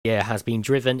year has been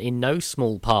driven in no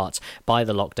small part by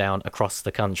the lockdown across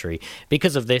the country.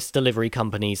 Because of this, delivery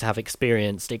companies have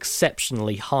experienced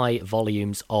exceptionally high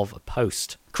volumes of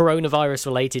post.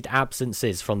 Coronavirus-related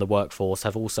absences from the workforce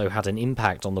have also had an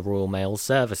impact on the Royal Mail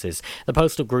services. The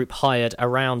postal group hired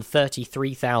around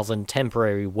 33,000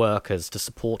 temporary workers to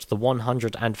support the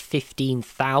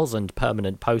 115,000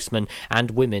 permanent postmen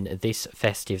and women this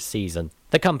festive season.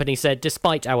 The company said,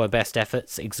 despite our best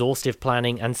efforts, exhaustive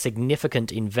planning and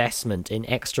significant investment in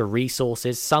extra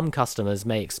resources, some customers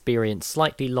may experience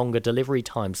slightly longer delivery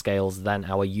timescales than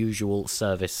our usual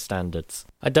service standards.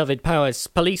 A Dyfed-Powys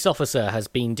police officer has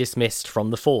been dismissed from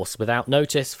the force without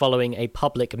notice following a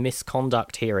public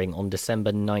misconduct hearing on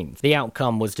December 9th. The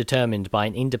outcome was determined by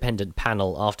an independent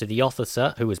panel after the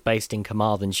officer, who was based in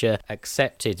Carmarthenshire,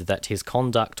 accepted that his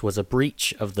conduct was a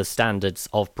breach of the standards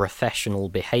of professional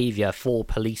behaviour for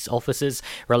police officers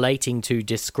relating to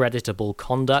discreditable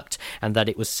conduct, and that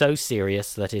it was so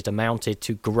serious that it amounted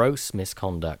to gross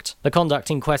misconduct. The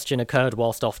conduct in question occurred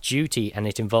whilst off duty, and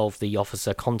it involved the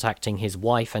officer contacting his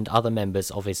wife and other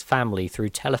members of his family through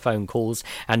telephone calls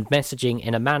and messaging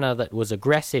in a manner that was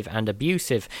aggressive and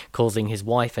abusive, causing his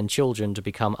wife and children to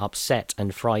become upset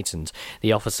and frightened.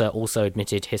 The officer also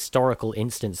admitted historical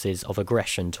instances of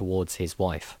aggression towards his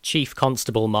wife. Chief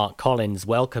Constable Mark Collins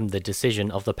welcomed the decision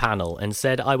of the panel and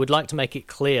said, "I would like to make it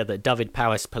clear that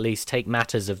Dyfed-Powys Police take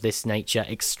matters of this nature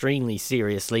extremely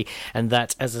seriously, and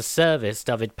that as a service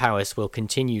Dyfed-Powys will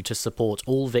continue to support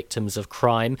all victims of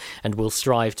crime and will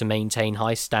strive to maintain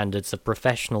high standards of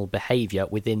professional behaviour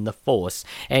within the force.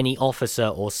 Any officer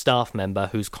or staff member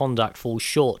whose conduct falls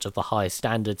short of the high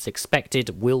standards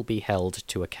expected will be held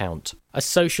to account." A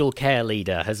social care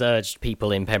leader has urged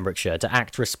people in Pembrokeshire to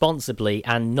act responsibly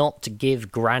and not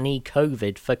give Granny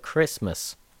COVID for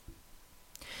Christmas.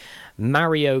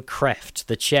 Mario Creft,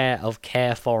 the chair of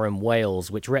Care Forum Wales,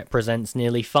 which represents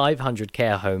nearly 500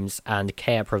 care homes and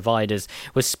care providers,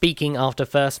 was speaking after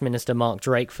First Minister Mark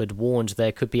Drakeford warned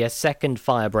there could be a second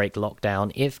firebreak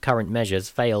lockdown if current measures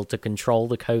failed to control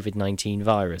the COVID-19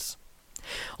 virus.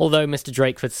 Although Mr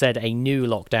Drakeford said a new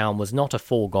lockdown was not a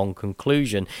foregone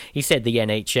conclusion, he said the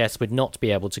NHS would not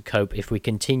be able to cope if we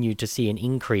continued to see an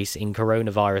increase in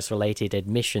coronavirus-related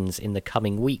admissions in the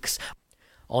coming weeks,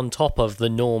 on top of the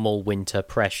normal winter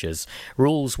pressures.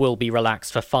 Rules will be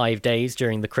relaxed for 5 days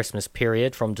during the Christmas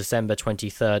period from December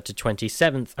 23rd to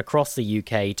 27th across the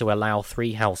UK to allow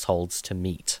 3 households to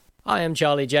meet. I am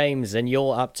Charlie James and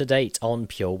you're up to date on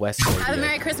Pure West Radio. Have a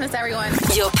Merry Christmas, everyone.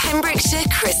 Your Pembrokeshire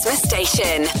Christmas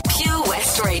station, Pure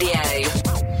West Radio.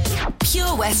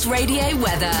 Pure West Radio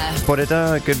weather.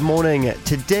 Good morning.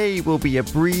 Today will be a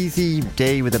breezy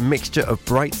day with a mixture of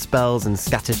bright spells and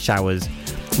scattered showers.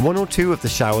 1 or 2 of the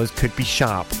showers could be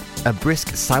sharp, a brisk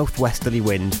southwesterly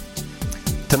wind.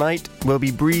 Tonight will be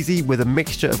breezy with a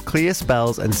mixture of clear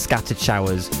spells and scattered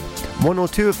showers. 1 or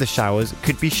 2 of the showers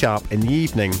could be sharp in the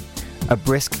evening, a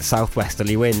brisk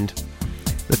southwesterly wind.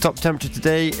 The top temperature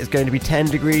today is going to be 10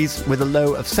 degrees with a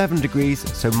low of 7 degrees,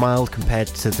 so mild compared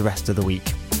to the rest of the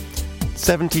week.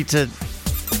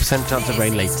 70% chance of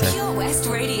rain later. Pure West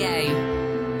Radio.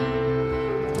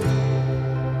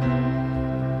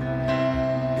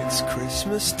 It's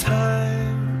Christmas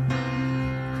time.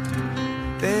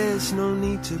 There's no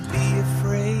need to be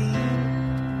afraid.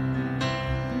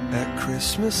 At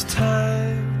Christmas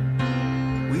time,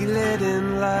 we let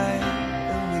in light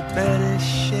and we banish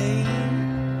shame.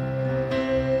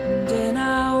 And in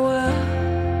our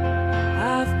world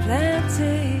of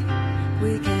plenty,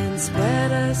 we can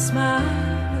spread a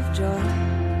smile of joy.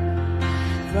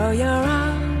 Throw your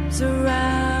arms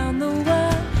around the world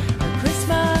at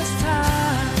Christmas time.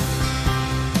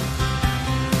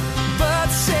 But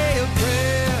say a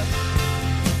prayer,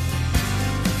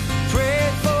 pray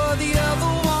for the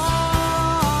other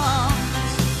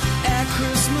ones. At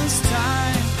Christmas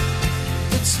time,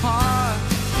 it's hard,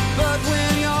 but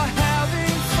when you're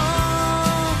having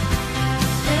fun,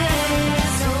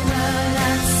 There's a world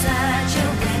outside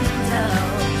your window,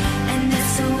 and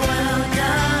it's a world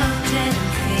of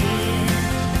plenty.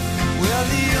 well,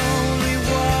 the only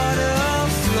water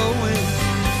flowing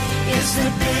It's the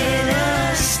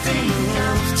bitter sting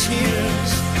of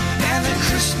tears. and the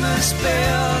Christmas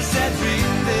bells that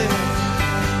ring there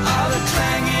are the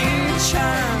clanging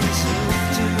chimes of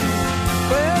doom.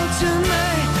 Well,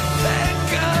 tonight, thank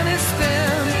God it's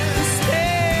them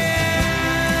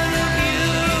instead of you.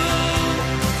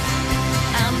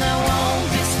 And there won't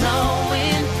be snow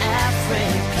in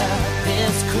Africa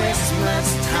this Christmas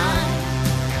time.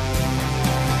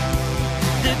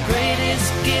 The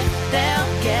greatest gift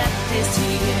they'll get this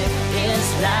year is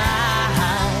life.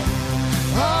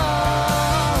 Oh,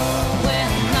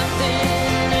 when the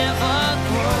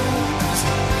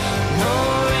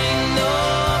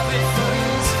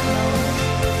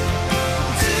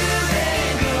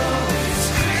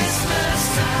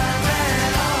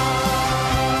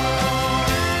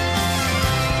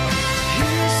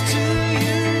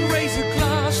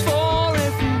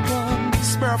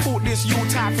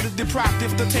deprived.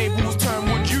 If the tables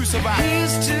turn, would you survive?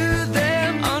 Here's to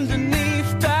them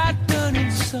underneath that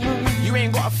burning sun. You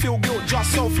ain't gotta feel guilt,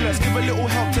 just selfless. Give a little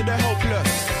help to the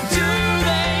helpless. Do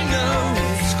they know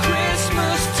it's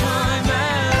Christmas time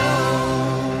now?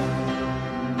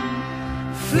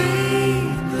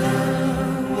 Feed the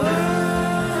world.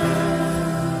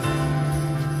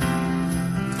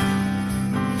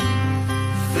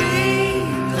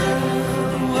 Feed the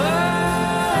world.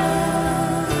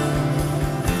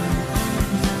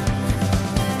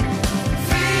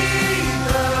 Feed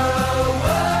the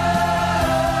world.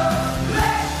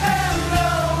 Let them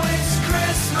know it's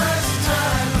Christmas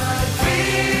time.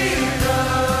 Feed the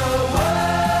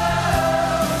world.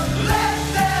 Let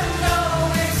them know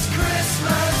it's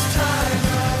Christmas time.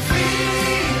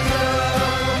 Feed the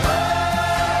world.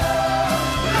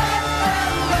 Let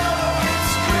them know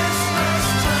it's Christmas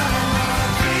time.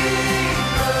 Feed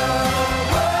the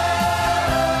world.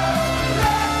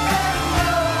 Let them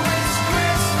know it's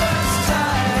Christmas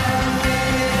time.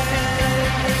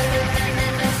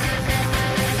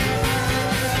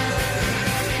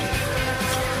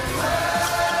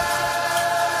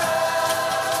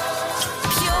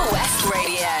 Pure West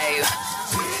Radio.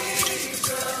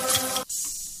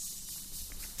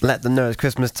 Let them know it's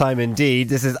Christmas time indeed.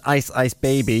 This is Ice Ice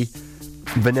Baby,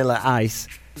 Vanilla Ice.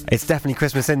 It's definitely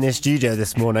Christmas in this studio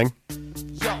this morning.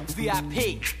 Yo,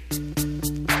 VIP.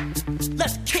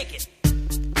 Let's kick it.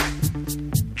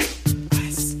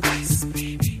 Ice, ice,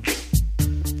 baby.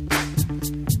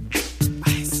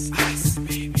 Ice, ice,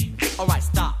 baby. Alright,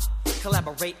 stop.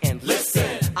 Collaborate and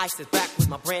listen. Ice is back with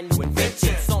my brand new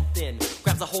invention. Something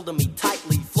grabs a hold of me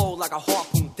tightly. Flow like a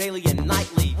harpoon daily and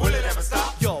nightly. Will it ever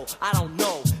stop? Yo, I don't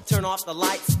know. Turn off the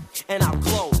lights and I'll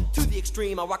glow. To the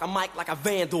extreme, I rock a mic like a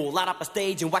vandal. Light up a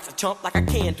stage and wax a chump like a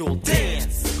candle.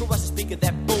 Dance, crush a speaker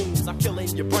that booms. I'm killing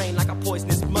your brain like a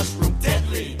poisonous mushroom.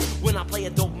 Deadly, when I play a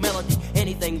dope melody.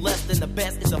 Anything less than the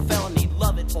best is a felony.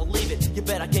 Love it or leave it, you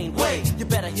better gain weight. You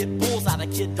better hit bullseye, the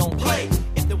kid don't play.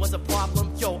 If there was a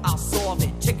problem, yo, I'll solve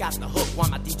it. Check out the hook while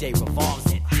my DJ revolves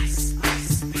it. Ice,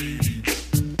 ice, baby.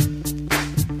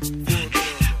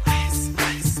 Ice,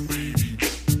 ice, baby.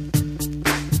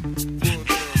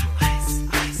 Ice,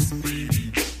 ice,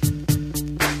 baby.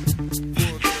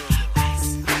 Ice,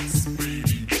 ice,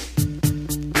 baby.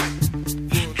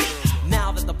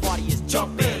 Now that the party is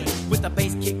jumping, with the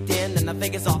bass kicked in and the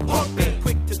Vegas are pumping.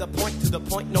 Quick to the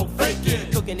point, no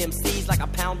faking. Cooking MCs like a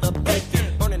pound of bacon.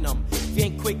 Burning them, if you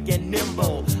ain't quick and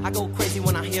nimble. I go crazy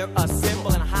when I hear a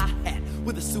cymbal and a hi-hat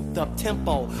with a souped up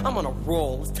tempo. I'm on a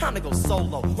roll, it's time to go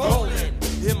solo. Rolling,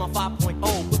 in my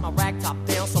 5.0, with my rag top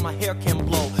down so my hair can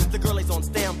blow. The girl is on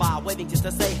standby, waiting just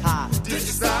to say hi. Did you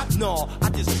stop? No, I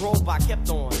just drove by, kept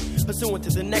on, pursuing to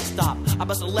the next stop. I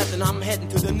bust a left and I'm heading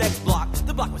to the next block.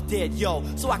 The block was dead, yo,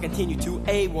 so I continue to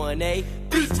A1A.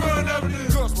 Beachfront Avenue.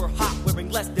 Girls were hot, wearing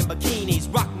less than bikinis.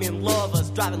 Rock men lovers,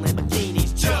 driving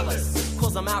Lamborghinis. Jealous,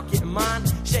 cause I'm out getting mine.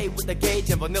 Shade with the gauge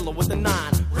and vanilla with the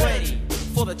 9. Ready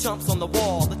for the chumps on the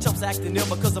wall. The chumps acting ill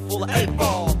because they're full of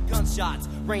 8-ball. Gunshots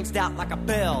ranged out like a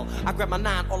bell. I grabbed my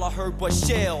 9, all I heard was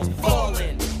shells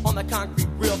falling on the concrete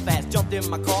real fast. Jumped in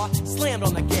my car, slammed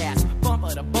on the gas.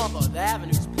 Bumper to bumper, the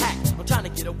avenue's packed. I'm trying to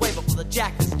get away before the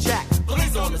jack is jacked.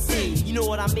 Police on the scene, you know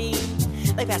what I mean?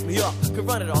 They passed me up, could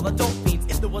run it all the dope fiends.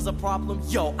 If there was a problem,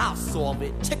 yo, I'll solve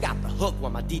it. Check out the hook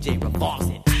while my DJ revolves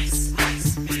it. Ice,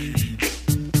 ice, baby.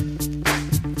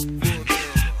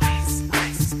 Ice,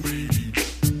 ice, baby.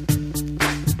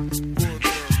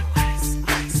 Ice,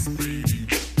 ice, baby.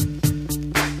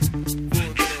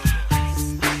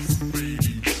 Ice, ice,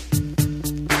 baby.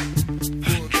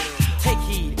 Take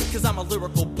heed, cause I'm a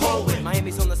lyrical poet.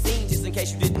 Miami's on the scene, just in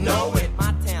case you didn't know it.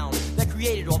 My town, that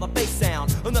created all the bass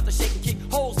sound. Enough to shake and kick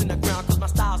holes in the ground, cause my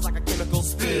style's like a chemical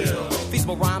spill.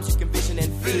 Feasible rhymes you can vision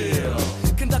and feel.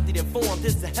 Conducted in form,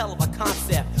 this is a hell of a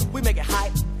concept. We make it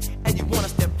hype, and you want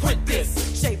us to print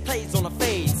this. Shape plays on a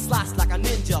fade, slice like a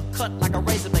ninja, cut like a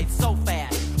razor blade so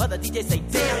fast. Other DJs say,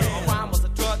 damn, if a rhyme was a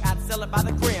drug, I'd sell it by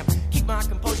the gram. Keep my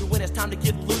composure when it's time to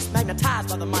get loose. Magnetized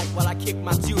by the mic while I kick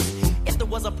my juice. If there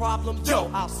was a problem, yo,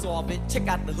 I'll solve it. Check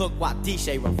out the hook while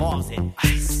DJ revolves it.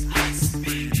 Ice, ice,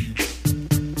 baby.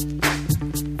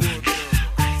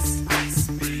 Ice, ice,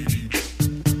 baby.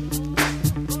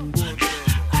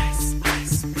 Ice,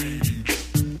 ice, baby.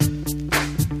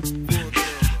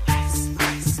 Ice,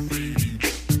 ice, baby.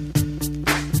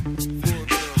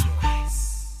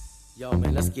 Yo,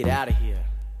 man, let's get out of here.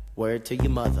 Word to your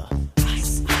mother.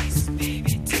 Ice, ice,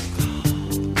 baby, to go.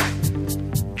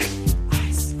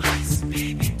 Ice, ice,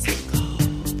 baby, to go.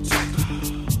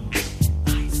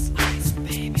 Ice, ice,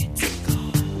 baby, to go.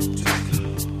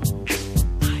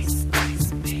 Ice,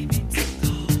 ice, baby, to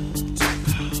go.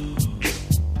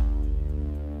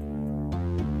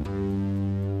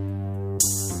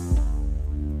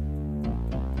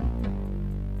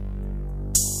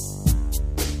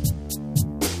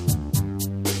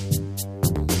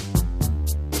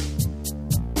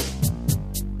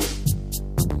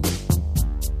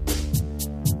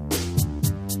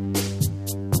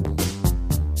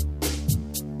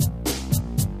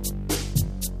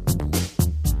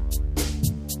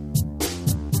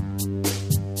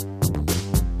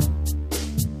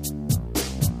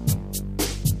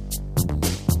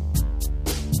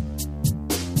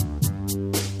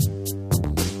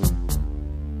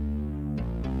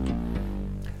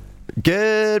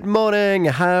 Good morning.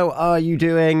 How are you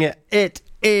doing? It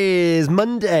is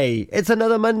Monday. It's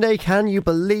another Monday. Can you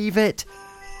believe it?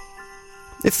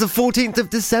 It's the 14th of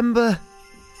December.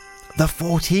 The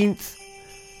 14th.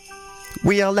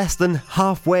 We are less than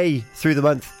halfway through the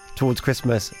month towards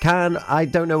Christmas. I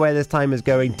don't know where this time is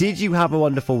going. Did you have a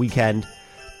wonderful weekend?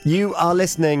 You are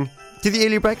listening to the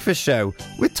Early Breakfast Show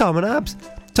with Tom and Abz.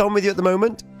 Tom with you at the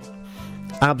moment.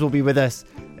 Abz will be with us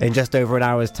in just over an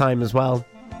hour's time as well.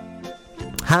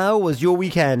 How was your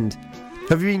weekend?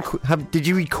 Did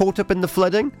you be caught up in the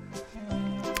flooding?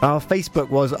 Our Facebook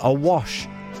was awash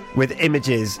with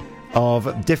images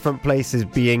of different places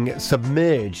being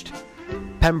submerged.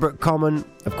 Pembroke Common,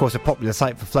 of course a popular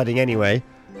site for flooding anyway,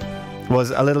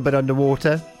 was a little bit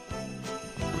underwater.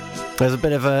 There's a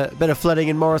bit of flooding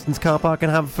in Morrison's car park in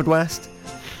Haverfordwest.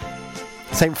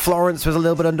 St Florence was a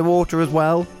little bit underwater as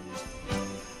well.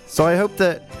 So I hope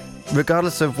that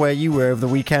regardless of where you were over the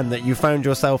weekend, that you found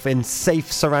yourself in safe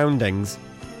surroundings.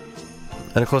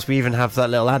 And of course we even have that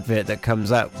little advert that comes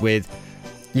up with,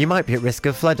 you might be at risk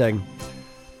of flooding.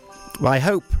 Well, I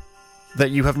hope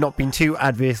that you have not been too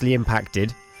adversely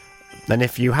impacted. And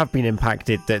if you have been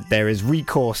impacted, that there is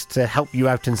recourse to help you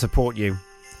out and support you.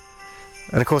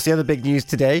 And of course the other big news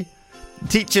today,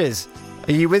 teachers,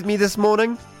 are you with me this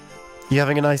morning? Are you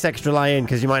having a nice extra lie in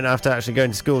because you might not have to actually go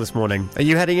into school this morning? Are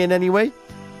you heading in anyway?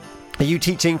 Are you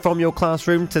teaching from your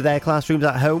classroom to their classrooms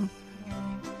at home?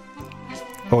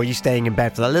 Or are you staying in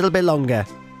bed for a little bit longer?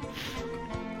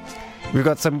 We've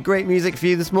got some great music for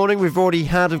you this morning. We've already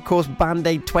had, of course,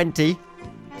 Band-Aid 20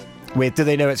 with Do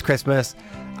They Know It's Christmas,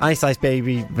 Ice Ice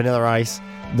Baby, Vanilla Ice,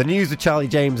 the news with Charlie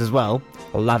James as well.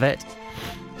 Love it.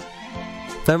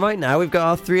 So right now we've got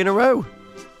our 3 in a row,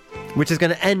 which is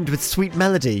going to end with Sweet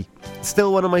Melody.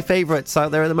 Still one of my favourites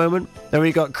out there at the moment. Then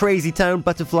we've got Crazy Town,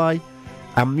 Butterfly,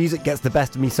 and Music Gets the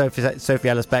Best of Me, Sophie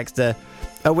Ellis-Bextor.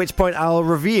 At which point I'll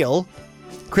reveal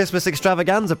Christmas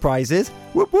extravaganza prizes.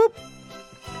 Whoop whoop.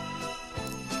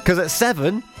 Because at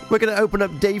 7, we're going to open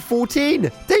up day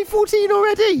 14. Day 14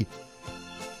 already.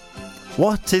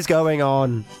 What is going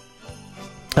on?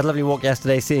 I had a lovely walk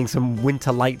yesterday, seeing some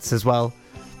winter lights as well.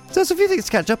 So there's a few things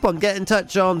to catch up on. Get in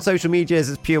touch on social medias.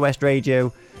 It's Pure West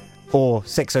Radio or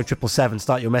 60777.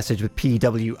 Start your message with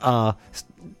PWR.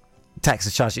 Text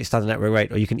the Charge Standard Network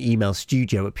rate, or you can email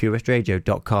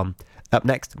studio@purewestradio.com. Up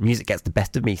next, Music Gets the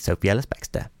Best of Me, Sophie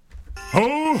Ellis-Bextor.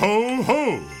 Ho, ho,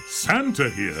 ho! Santa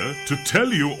here to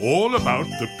tell you all about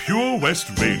the Pure West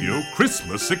Radio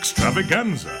Christmas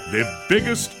Extravaganza, their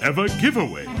biggest ever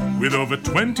giveaway, with over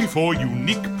 24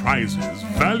 unique prizes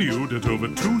valued at over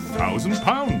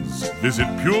 £2,000. Visit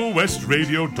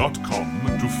purewestradio.com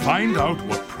to find out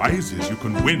what prizes you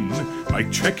can win by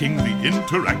checking the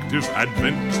interactive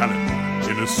Advent calendar.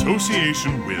 In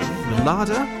association with The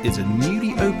Larder is a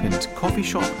newly opened coffee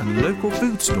shop and local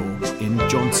food store in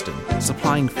Johnston,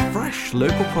 supplying fresh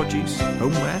local produce,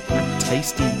 homeware and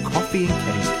tasty coffee and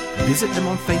cake. Visit them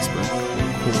on Facebook or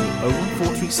call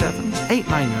 01437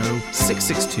 890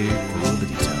 662 for all the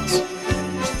details.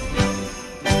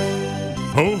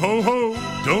 Ho, ho, ho!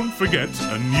 Don't forget,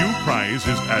 a new prize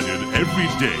is added every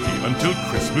day until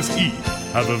Christmas Eve.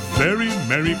 Have a very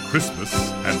Merry Christmas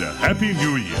and a Happy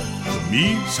New Year from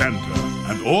me, Santa,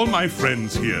 and all my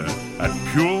friends here at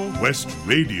Pure West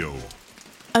Radio.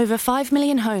 Over 5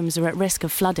 million homes are at risk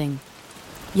of flooding,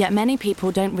 yet many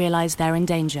people don't realise they're in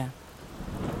danger.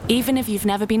 Even if you've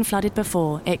never been flooded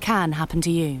before, it can happen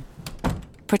to you.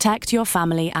 Protect your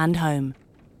family and home.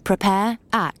 Prepare,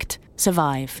 act,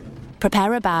 survive.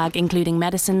 Prepare a bag including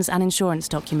medicines and insurance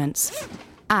documents.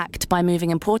 Act by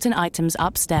moving important items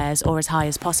upstairs or as high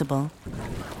as possible.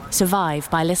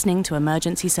 Survive by listening to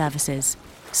emergency services.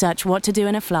 Search what to do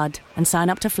in a flood and sign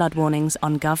up to flood warnings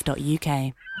on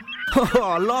gov.uk.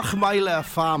 Oh, Lochmeyler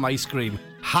Farm Ice Cream.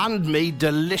 Handmade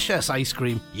delicious ice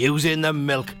cream using the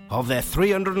milk of their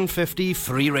 350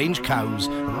 free-range cows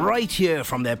right here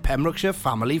from their Pembrokeshire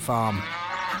family farm.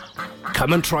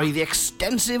 Come and try the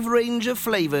extensive range of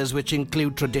flavours which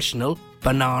include traditional,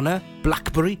 banana,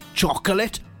 blackberry,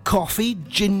 chocolate, coffee,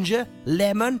 ginger,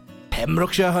 lemon,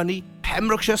 Pembrokeshire honey,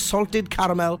 Pembrokeshire salted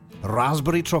caramel,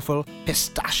 raspberry truffle,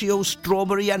 pistachio,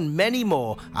 strawberry and many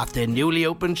more at their newly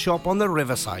opened shop on the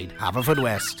Riverside,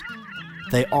 Haverfordwest.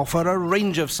 They offer a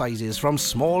range of sizes from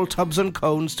small tubs and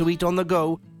cones to eat on the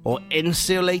go or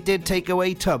insulated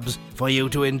takeaway tubs for you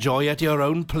to enjoy at your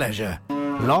own pleasure.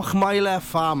 Lochmeyler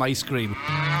Farm Ice Cream.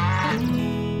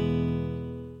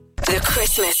 The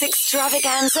Christmas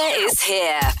extravaganza is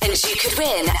here, and you could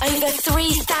win over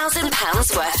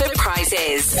 £3,000 worth of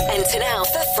prizes. Enter now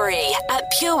for free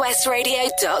at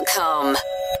purewestradio.com.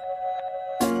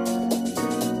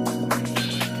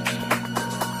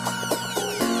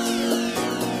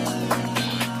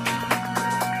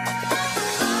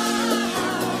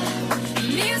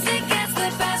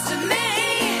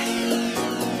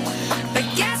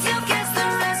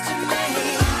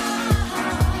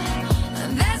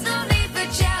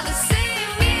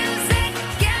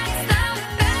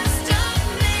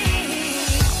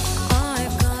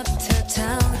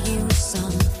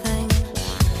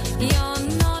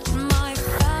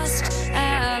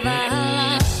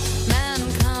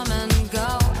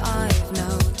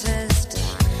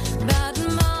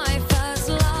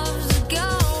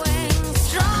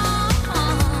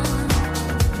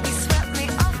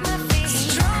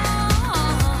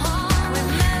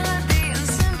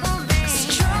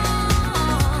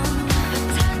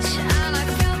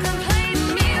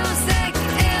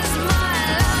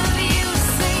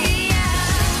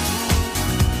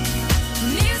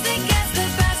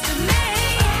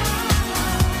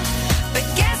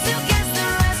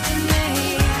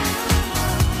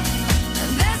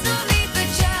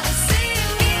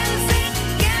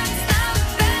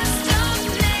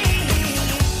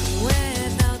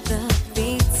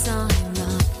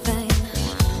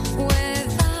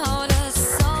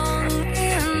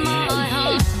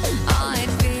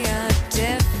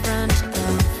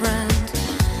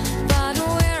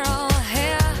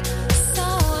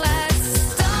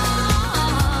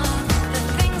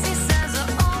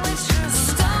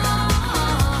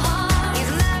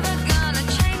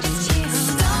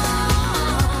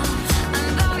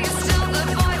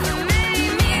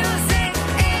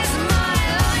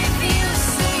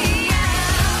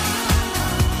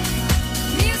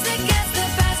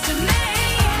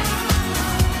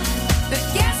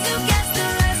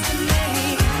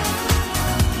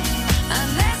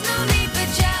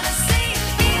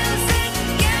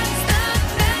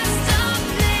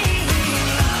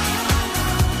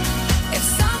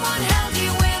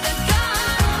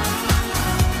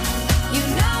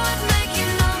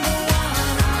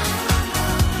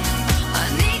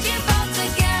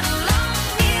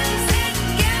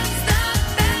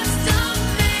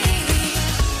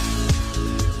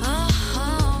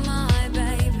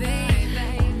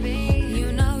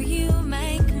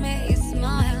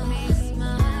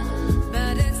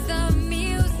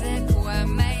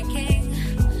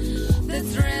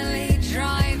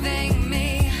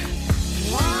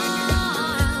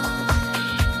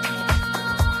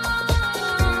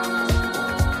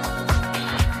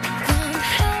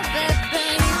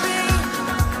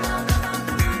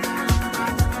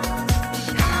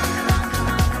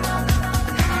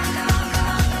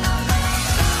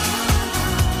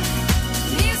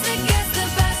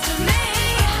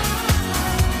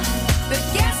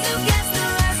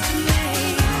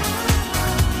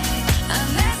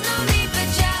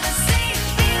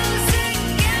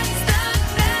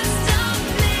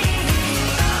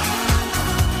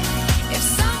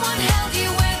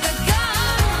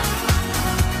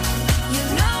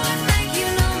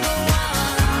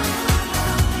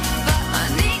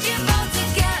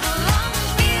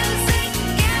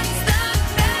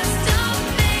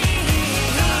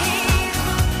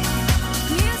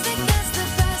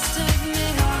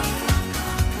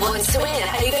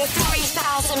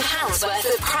 £3,000 worth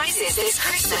of prizes this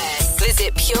Christmas.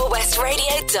 Visit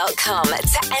purewestradio.com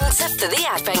to enter for the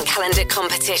Advent Calendar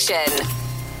competition.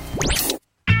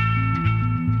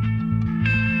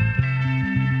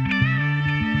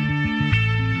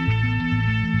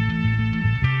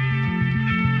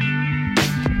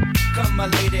 Come my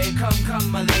lady,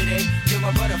 come my lady, you're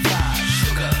my butterfly,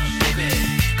 sugar, baby.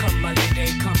 Come my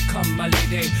lady, come my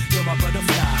lady, you're my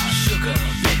butterfly, sugar,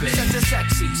 baby. Such a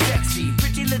sexy,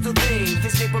 pretty little thing.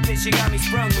 This April bitch, you got me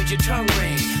sprung with your tongue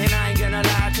ring. And I ain't gonna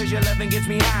lie, cause your loving gets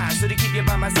me high. So to keep you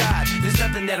by my side, there's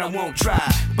nothing that I won't try.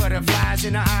 Butterflies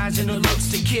in her eyes and her looks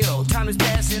to kill. Time is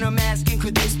passing, I'm asking,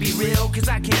 could this be real? Cause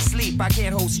I can't sleep, I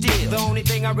can't hold still. The only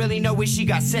thing I really know is she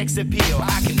got sex appeal.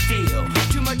 I can feel,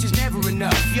 too much is never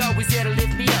enough. You always there to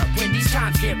lift me up when these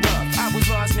times get rough. I was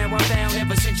lost, now I'm found,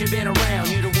 ever since you've been around.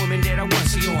 You're the woman that I want,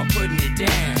 so yo, I'm putting it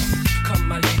down. Come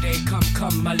my lady,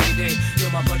 come my lady,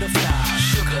 you're my butterfly,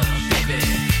 sugar, baby.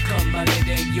 Come my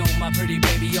lady, you're my pretty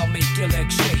baby, I'll make your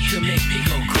legs shake, you'll make me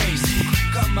go crazy.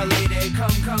 Come my lady,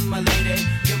 come my lady,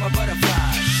 you're my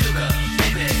butterfly, sugar,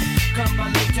 baby. Come my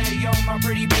lady, you're my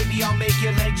pretty baby, I'll make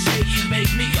your legs shake, you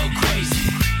make me go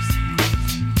crazy.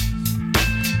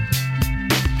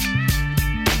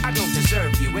 I don't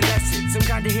deserve you unless it's some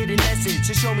kind of hidden message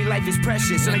to show me life is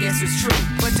precious, and I guess it's true.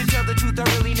 But to tell the truth, I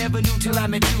really never knew till I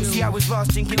met you. See, I was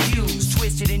lost and confused,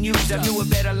 twisted and used. I knew a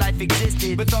better life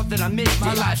existed, but thought that I missed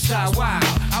my lifestyle wild.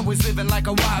 I was living like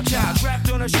a wild child, trapped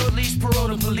on a short leash, parole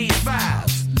to police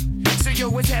files. So yo,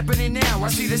 what's happening now? I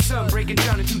see the sun breaking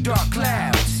down into dark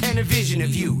clouds, and a vision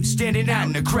of you standing out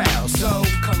in the crowd. So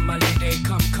come my lady,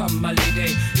 come my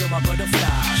lady, you're my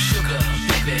butterfly, sugar,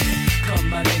 baby. Come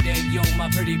my lady, you're my my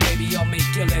pretty baby, I'll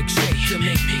make your legs shake. You'll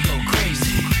make me go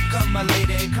crazy. Come my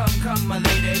lady, come my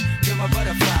lady, you're my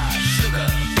butterfly, sugar,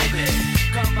 baby.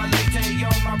 Come my lady,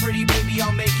 you're my pretty baby,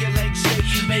 I'll make your legs shake.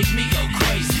 You make me go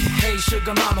crazy. Hey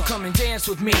sugar mama, come and dance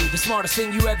with me. The smartest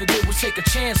thing you ever did was take a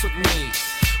chance with me.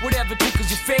 Whatever tickles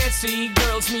your fancy,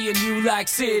 girls, me and you like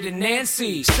Sid and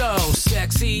Nancy. So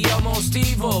sexy, almost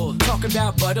evil, talking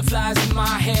about butterflies in my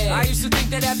head. I used to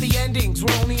think that happy endings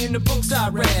were only in the books I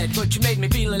read, but you made me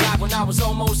feel alive when I was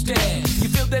almost dead. You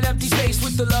filled that empty space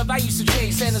with the love I used to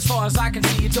chase, and as far as I can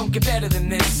see, it don't get better than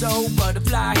this. So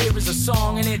butterfly, here is a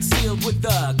song, and it's sealed with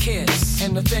a kiss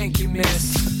and a thank you,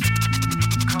 miss.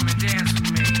 Come and dance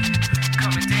with me.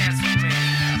 Come and dance with me.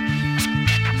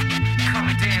 Come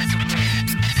and dance with me.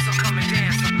 Come and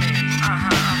dance with me,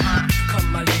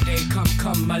 Come my lady,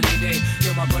 come my lady,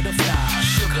 you're my butterfly,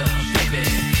 sugar, baby.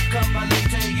 Come my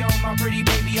lady, you're my pretty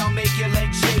baby, I'll make your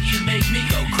legs shake, you make me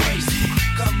go crazy.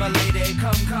 Come my lady,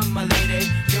 come my lady,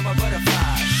 you're my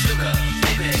butterfly, sugar,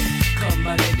 baby. Come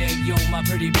my lady, you're my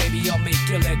pretty baby, I'll make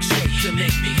your legs shake, you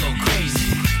make me go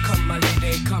crazy. Come my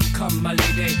lady, come my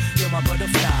lady, you're my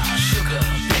butterfly, sugar,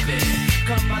 baby.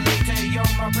 Come my lady,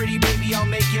 you're my pretty baby, I'll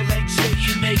make your legs shake,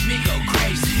 you make me go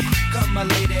crazy. Come my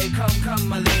lady, come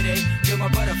my lady, you're my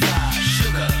butterfly,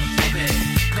 sugar, baby.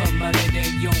 Come my lady,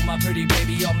 you're my pretty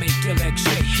baby, I'll make your legs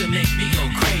shake, you make me go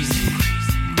crazy.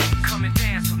 Come and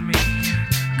dance with me,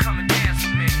 come and dance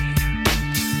with me.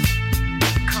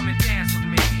 Come and dance with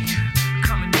me,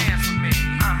 come and dance with me,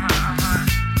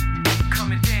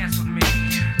 Come and dance with me,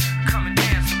 come and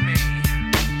dance with me.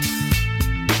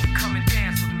 Come and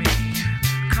dance with me,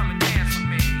 come and dance with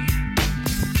me.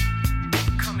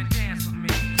 Come and dance with me.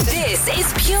 This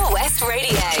is Pure West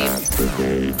Radio.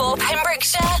 For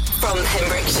Pembrokeshire, from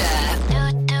Pembrokeshire.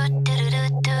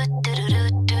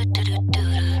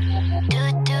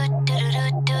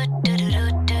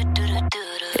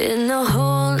 In a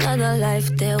whole other life,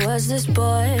 there was this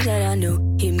boy that I knew.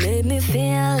 He made me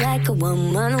feel like a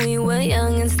woman. We were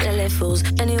young and silly fools.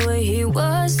 Anyway, he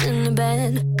was in the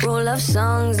band. Roll of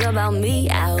songs about me.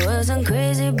 I wasn't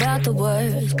crazy about the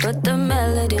words, but the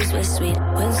melodies were sweet.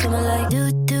 When someone like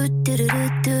do do do do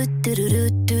do do do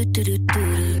do do do do do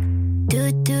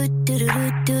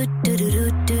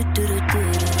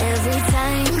every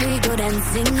time we go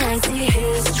dancing, I see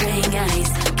his straying eyes.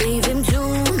 Gave him too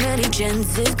many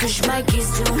chances, push my keys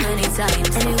too many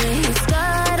times. Anyway, he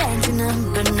started acting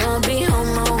up, and I'll be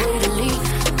on my way to leave.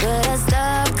 But I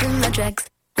stopped in my tracks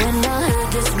when I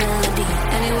heard this melody.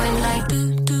 And it went like do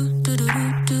do do do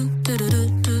do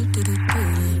do do do.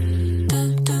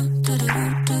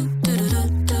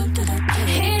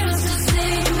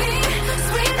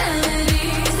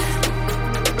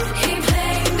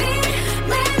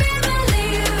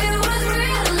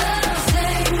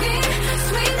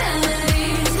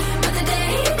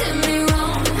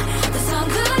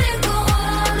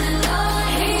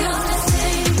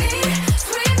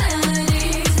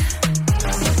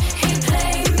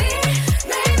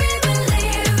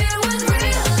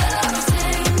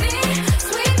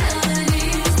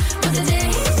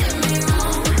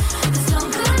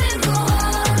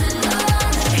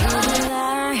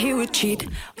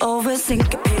 Over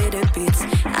syncopated beats.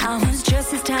 I was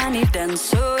just his tiny dance,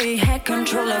 so he had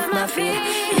control of my feet.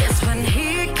 Yes, when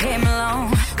he came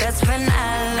along, that's when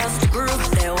I lost the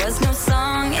groove. There was no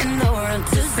song in the world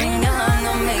to sing along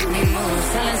or make me move.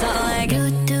 So it's all like do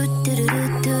do do do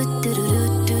do do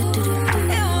do do do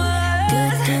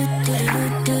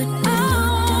do do.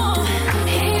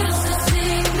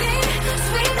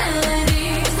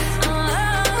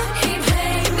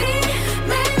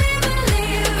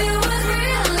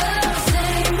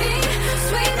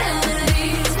 Sweet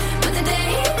melodies, but the day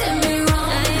he did me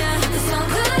wrong. The song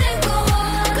could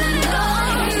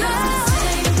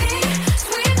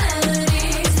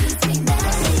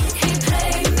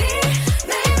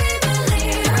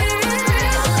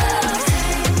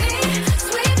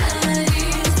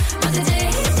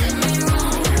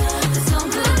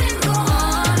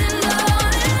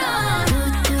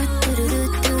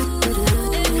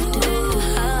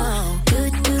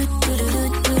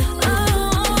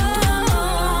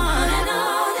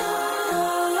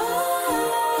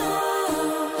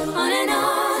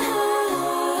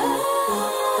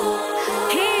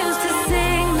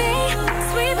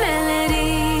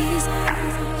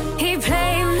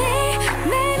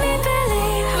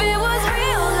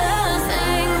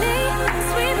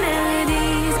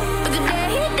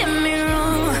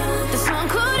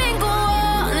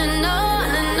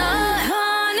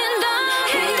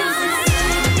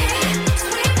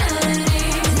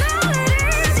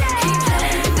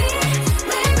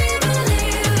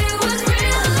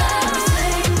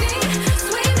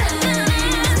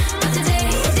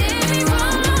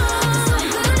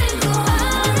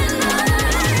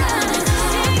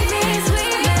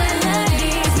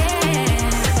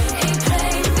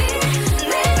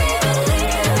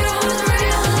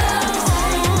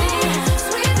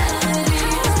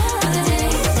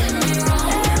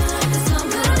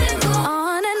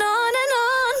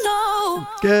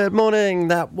Good morning,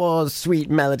 that was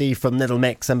Sweet Melody from Little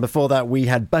Mix, and before that we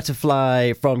had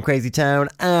Butterfly from Crazy Town,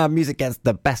 and Music Gets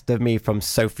the Best of Me from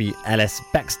Sophie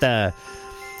Ellis-Bextor.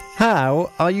 How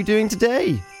are you doing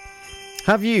today?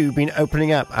 Have you been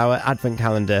opening up our advent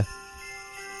calendar?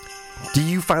 Do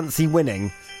you fancy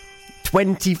winning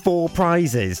 24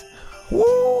 prizes?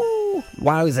 Woo!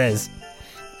 Wowzers.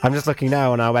 I'm just looking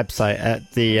now on our website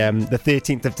at the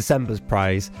 13th of December's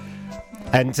prize,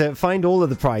 and to find all of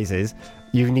the prizes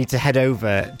you need to head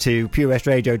over to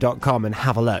purewestradio.com and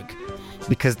have a look,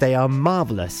 because they are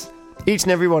marvellous. Each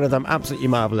and every one of them absolutely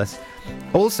marvellous.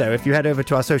 Also, if you head over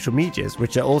to our social medias,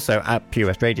 which are also at Pure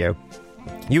West Radio,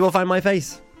 you will find my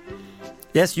face.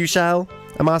 Yes, you shall.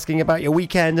 I'm asking about your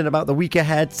weekend and about the week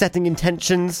ahead, setting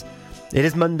intentions. It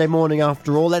is Monday morning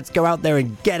after all. Let's go out there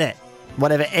and get it,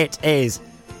 whatever it is,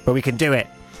 but we can do it.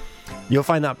 You'll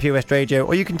find that at Pure West Radio,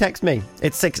 or you can text me.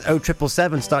 It's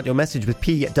 60777. Start your message with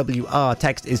PWR.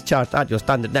 Text is charged at your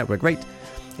standard network rate.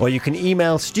 Or you can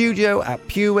email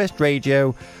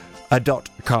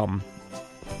studio@purewestradio.com.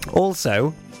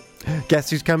 Also, guess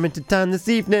who's coming to town this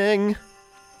evening?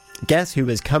 Guess who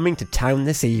is coming to town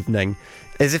this evening?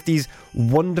 As if these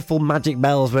wonderful magic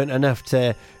bells weren't enough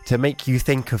to make you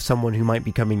think of someone who might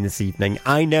be coming this evening.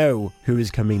 I know who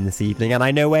is coming this evening, and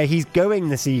I know where he's going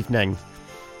this evening.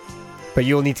 But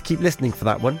you'll need to keep listening for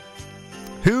that one.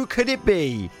 Who could it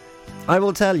be? I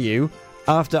will tell you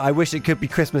after I Wish It Could Be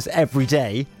Christmas Every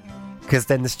Day, because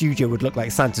then the studio would look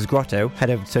like Santa's Grotto. Head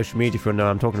over to social media if you want to know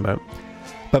what I'm talking about.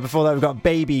 But before that, we've got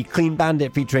Baby, Clean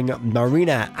Bandit featuring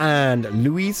Marina and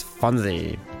Luis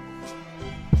Fonsi.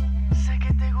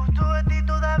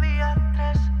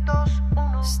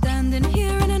 Standing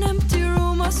here in an empty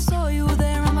room, I saw you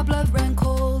there and my blood ran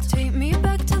cold. Take me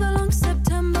back to the long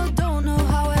September, don't know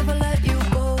how I ever let you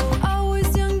go. I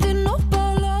was young, didn't know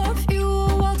about love, you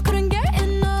were wild, couldn't get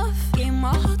enough. Gave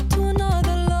my heart to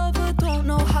another lover, don't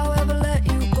know how I ever let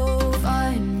you go.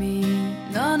 Find me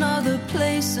none other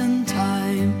place and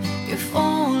time, if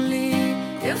only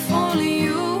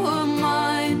you were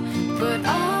mine. But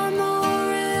I'm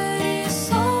already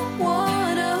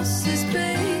someone else's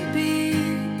baby.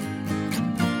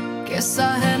 Guess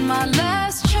I had my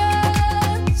last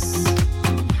chance,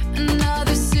 and now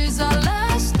this is our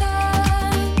last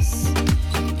dance.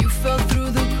 You fell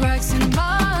through the cracks in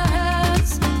my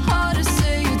hands. Hard to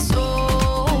say it's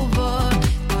over,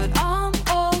 but I'm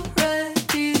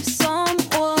already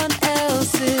someone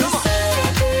else's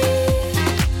baby.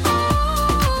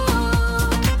 Oh,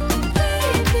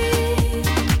 baby.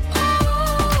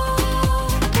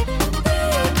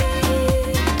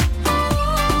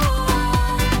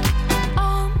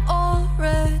 I'm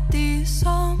already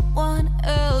someone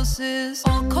else's.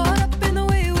 All caught up in the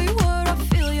way we were. I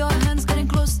feel your hands getting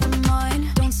close to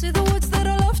mine. Don't say the words that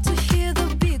I love to hear.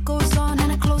 The beat goes on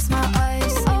and I close my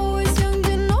eyes. I was young,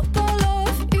 didn't know about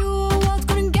love. You were wild,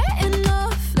 couldn't get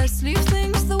enough. Let's leave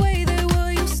things the way they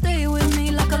were. You stay with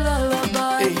me like a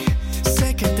lullaby. Ey,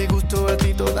 sé que te gustó a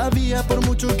ti todavía por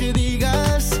mucho que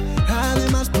digas.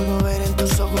 Además puedo ver en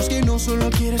tus ojos que no solo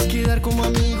quieres quedar como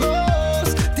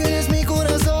amigos. Tienes mi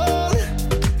corazón,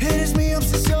 eres mi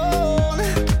obsesión.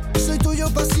 Soy tuyo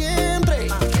para siempre.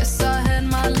 Guess I had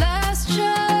my last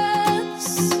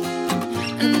chance,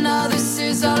 and now this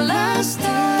is our last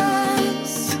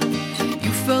dance.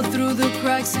 You fell through the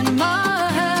cracks in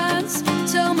my hands.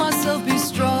 Tell myself be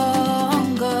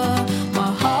stronger.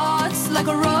 My heart's like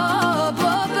a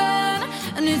rubber band,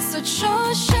 and it's such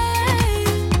a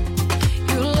shame.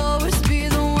 You'll always be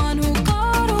the one who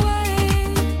got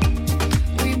away.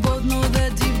 We both know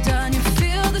that deep down you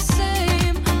feel the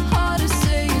same. Hard to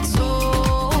say it's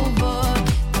over,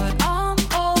 but I'm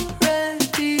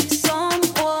already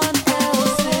someone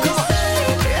else's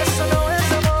baby. Eso no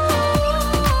es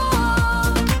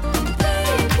amor,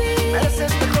 Baby,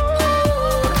 mereces mejor.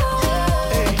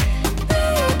 Ey,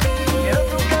 quiero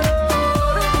tu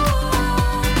calor.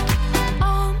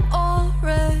 I'm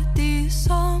already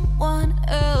someone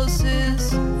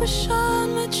else's. Wish I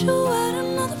met you at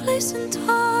another place and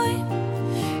time.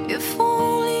 If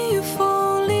only you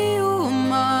were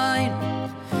mine.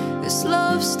 This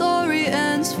love story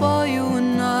ends for you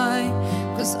and I,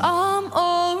 'cause I'm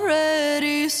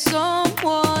already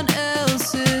someone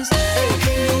else's.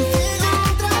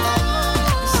 Contigo otra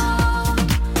vez.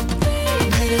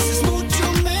 Mereces mucho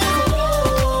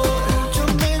mejor.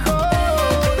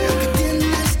 Lo que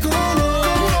tienes con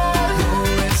él no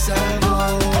es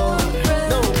amor.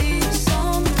 Already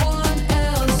someone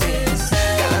else's.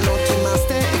 Cada noche más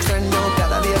te extraño,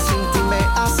 cada día sin ti me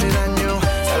hace daño.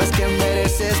 Sabes que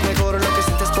mereces mejor, lo que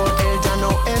sientes por él ya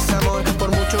no es amor. Por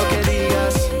mucho que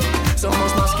digas,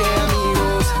 somos más que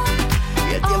amigos.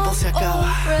 Y él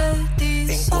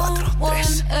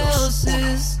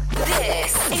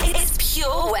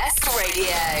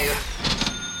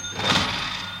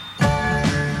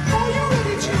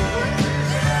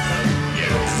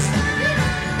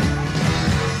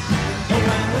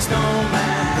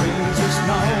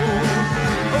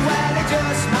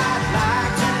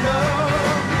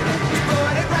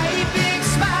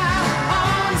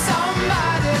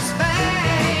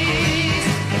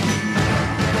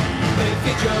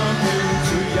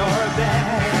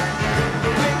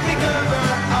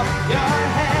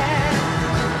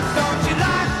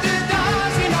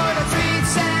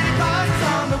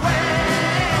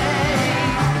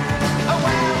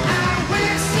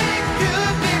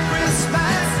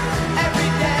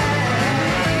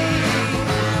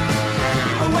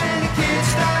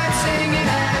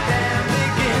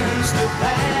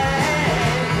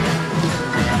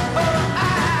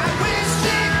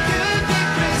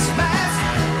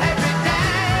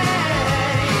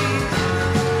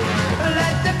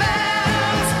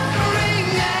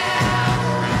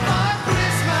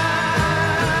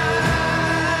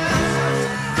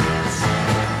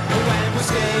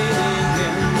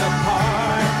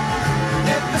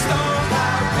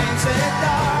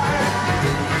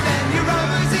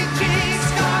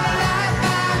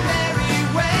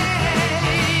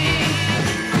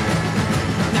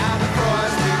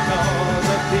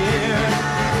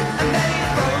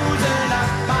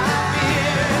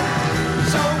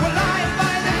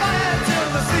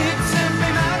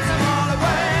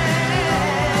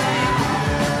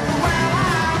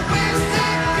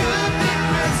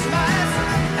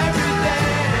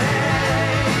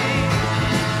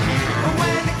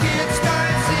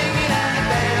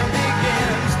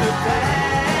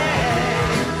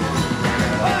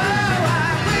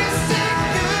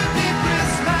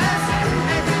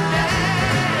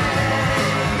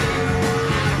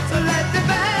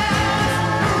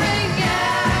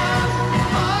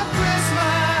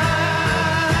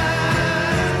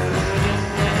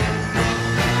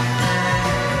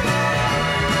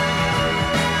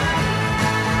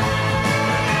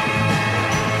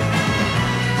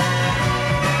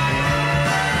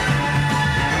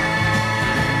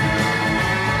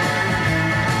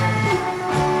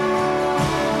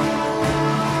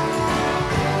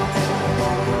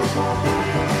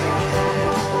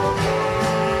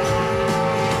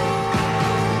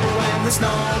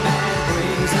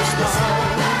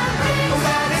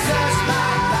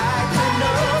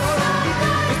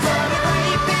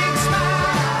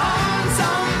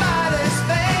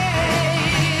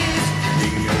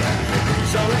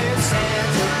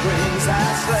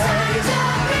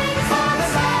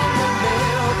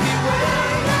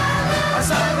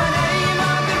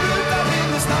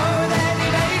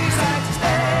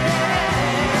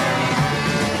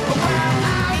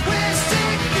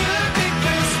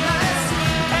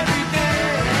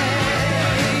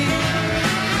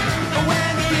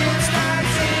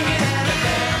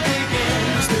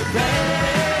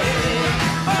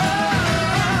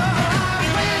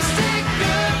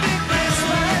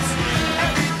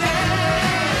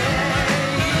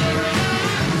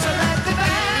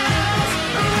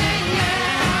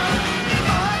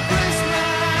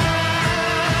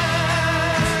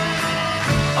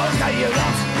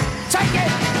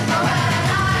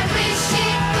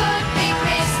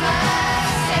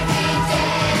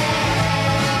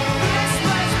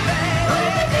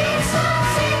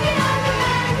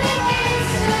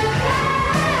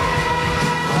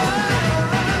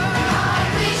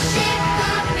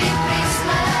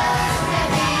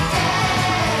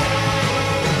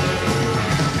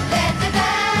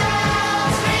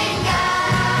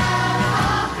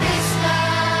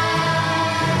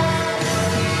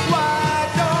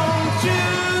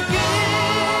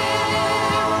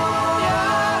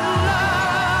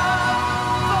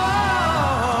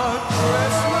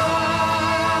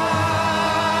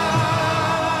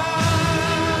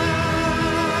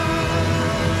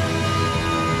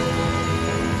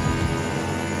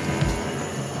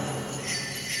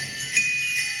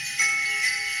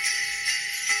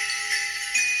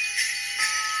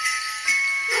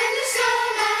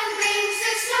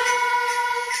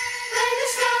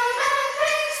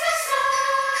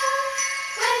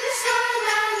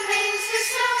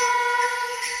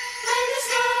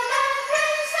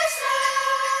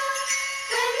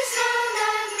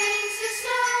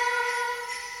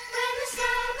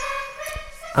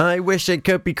I wish it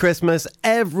could be Christmas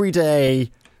every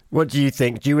day. What do you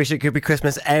think? Do you wish it could be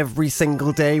Christmas every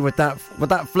single day? Would that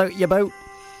float your boat?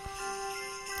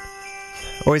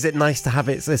 Or is it nice to have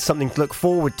it as something to look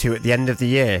forward to at the end of the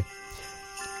year?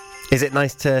 Is it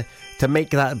nice to make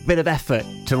that bit of effort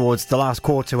towards the last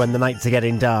quarter when the nights are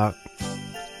getting dark?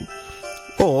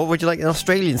 Or would you like an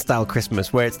Australian-style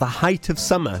Christmas where it's the height of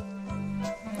summer?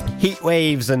 Heat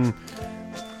waves and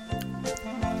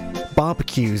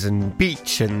barbecues and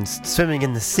beach and swimming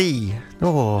in the sea.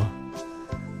 Oh,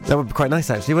 that would be quite nice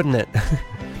actually, wouldn't it?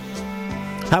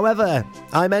 However,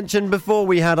 I mentioned before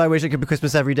we had I Wish It Could Be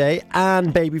Christmas Every Day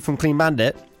and Baby from Clean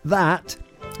Bandit that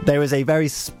there is a very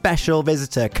special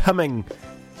visitor coming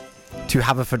to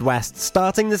Haverfordwest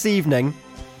starting this evening,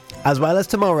 as well as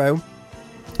tomorrow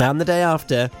and the day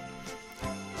after.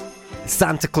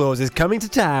 Santa Claus is coming to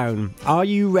town. Are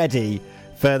you ready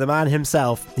for the man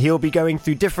himself? He'll be going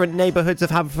through different neighbourhoods of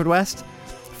Haverfordwest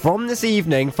from this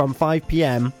evening from 5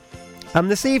 p.m.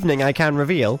 And this evening I can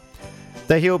reveal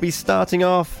that he'll be starting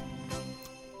off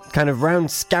kind of round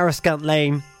Scarascant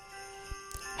Lane,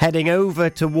 heading over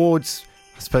towards,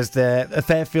 I suppose, the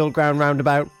Fairfield Ground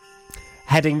roundabout,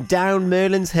 heading down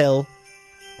Merlin's Hill,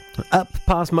 up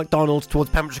past McDonald's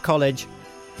towards Pembrokeshire College,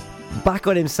 back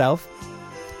on himself,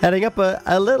 heading up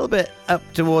a little bit up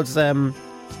towards,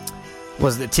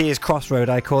 was it Tears Cross Road,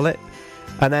 I call it,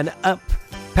 and then up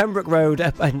Pembroke Road,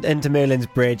 up and into Merlin's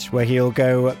Bridge, where he'll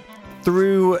go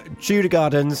through Tudor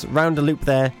Gardens, round a loop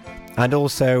there, and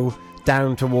also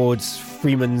down towards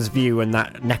Freeman's View and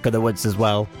that neck of the woods as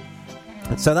well.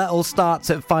 So that all starts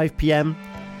at 5 p.m.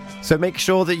 So make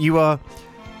sure that you are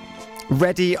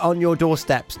ready on your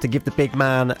doorsteps to give the big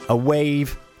man a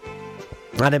wave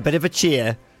and a bit of a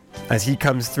cheer as he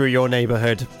comes through your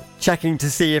neighbourhood, checking to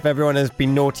see if everyone has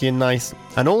been naughty and nice.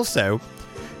 And also,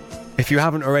 if you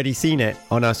haven't already seen it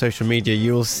on our social media,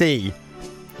 you'll see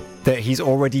that he's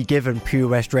already given Pure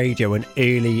West Radio an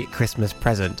early Christmas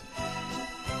present.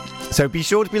 So be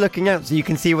sure to be looking out so you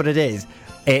can see what it is.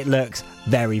 It looks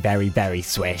very, very, very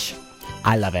swish.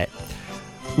 I love it.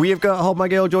 We have got Hold My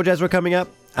Girl, George Ezra coming up,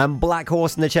 and Black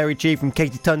Horse and the Cherry Tree from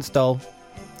Katie Tunstall.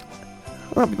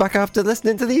 I'll be back after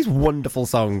listening to these wonderful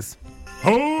songs.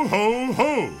 Ho, ho,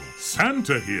 ho!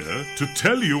 Santa here to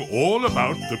tell you all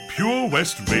about the Pure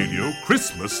West Radio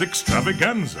Christmas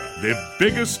Extravaganza, their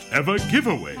biggest ever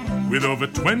giveaway, with over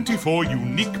 24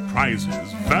 unique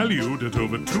prizes valued at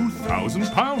over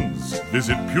 £2,000.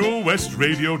 Visit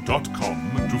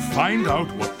purewestradio.com to find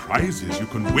out what prizes you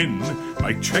can win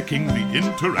by checking the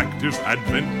interactive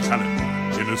Advent calendar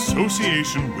in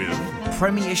association with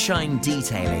Premier Shine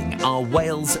Detailing are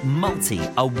Wales'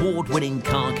 multi-award-winning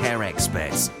car care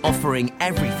experts, offering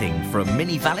everything from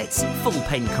mini valets, full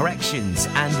paint corrections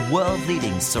and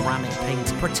world-leading ceramic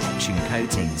paint protection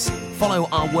coatings. Follow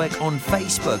our work on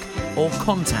Facebook or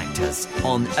contact us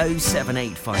on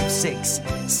 07856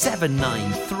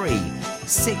 793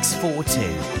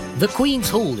 642. The Queen's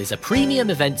Hall is a premium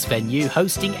events venue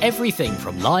hosting everything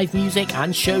from live music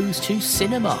and shows to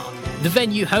cinema. The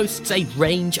venue hosts a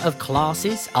range of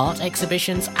classes, art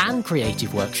exhibitions and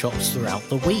creative workshops throughout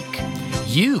the week.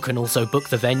 You can also book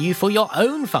the venue for your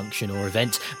own function or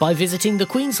event by visiting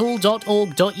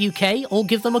thequeenshall.org.uk or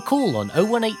give them a call on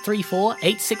 01834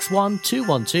 861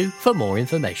 212 for more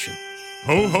information.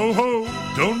 Ho, ho, ho!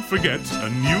 Don't forget, a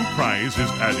new prize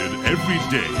is added every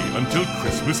day until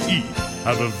Christmas Eve.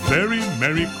 Have a very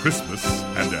Merry Christmas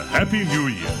and a Happy New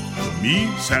Year from me,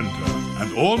 Santa,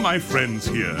 and all my friends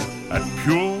here at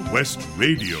Pure West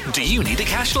Radio. Do you need a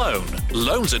cash loan?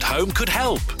 Loans at Home could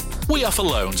help. We offer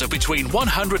loans of between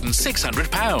 £100 and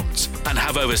 £600 and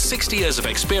have over 60 years of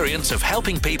experience of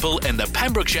helping people in the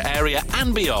Pembrokeshire area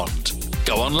and beyond.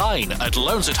 Go online at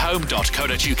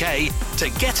loansathome.co.uk to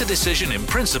get a decision in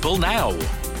principle now.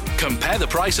 Compare the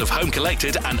price of home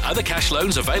collected and other cash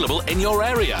loans available in your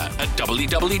area at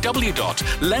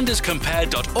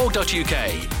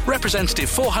www.lenderscompare.org.uk. Representative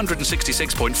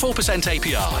 466.4%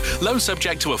 APR. Loan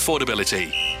subject to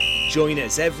affordability. Join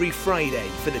us every Friday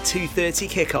for the 2:30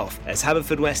 kickoff as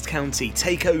Haverfordwest County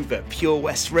take over Pure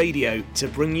West Radio to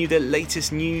bring you the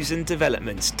latest news and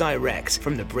developments direct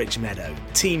from the Bridge Meadow.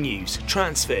 Team news,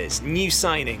 transfers, new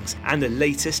signings and the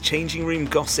latest changing room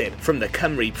gossip from the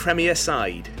Cymru Premier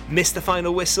side. Miss the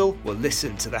final whistle? Well,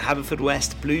 listen to the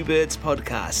Haverfordwest Bluebirds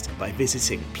podcast by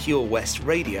visiting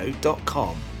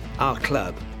purewestradio.com. Our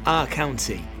club, our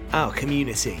county, our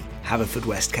community.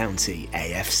 Haverfordwest County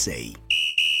AFC.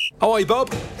 Oh, hi,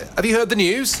 Bob. Have you heard the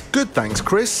news? Good, thanks,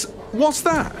 Chris. What's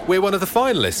that? We're one of the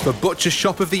finalists for Butcher's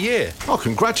Shop of the Year. Oh,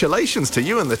 congratulations to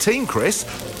you and the team, Chris.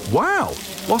 Wow,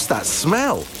 what's that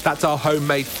smell? That's our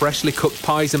homemade freshly cooked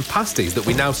pies and pasties that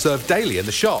we now serve daily in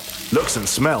the shop. Looks and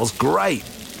smells great.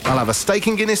 I'll have a steak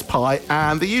and Guinness pie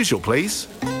and the usual, please.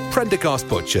 Prendergast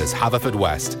Butchers,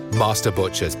 Haverfordwest. Master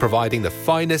Butchers, providing the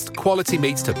finest quality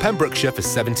meats to Pembrokeshire for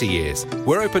 70 years.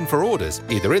 We're open for orders,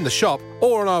 either in the shop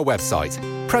or on our website,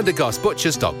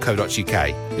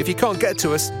 prendergastbutchers.co.uk. If you can't get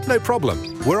to us, no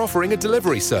problem. We're offering a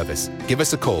delivery service. Give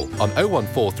us a call on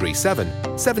 01437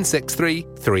 763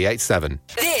 387.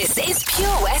 This is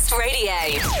Pure West Radio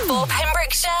for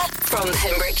Pembrokeshire from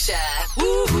Pembrokeshire.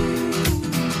 Ooh.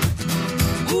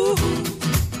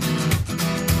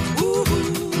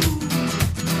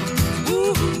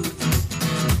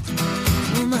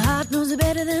 Well, my heart knows it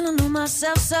better than I know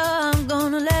myself, so I'm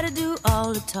gonna let it do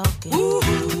all the talking.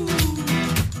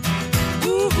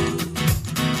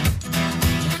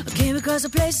 I came across a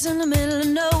place in the middle of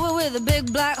nowhere with a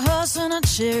big black horse and a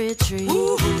cherry tree.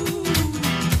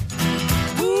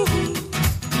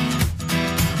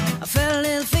 I felt a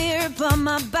little fear upon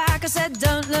my back. I said,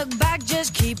 don't look back,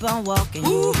 just keep on walking.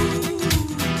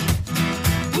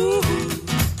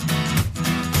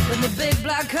 But the big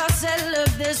black horse said, look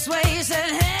this way. He said,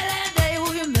 hey, that day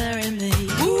will you marry me?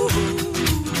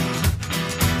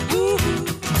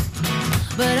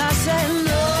 But I said,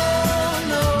 no,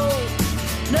 no,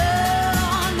 no,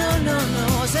 no, no, no.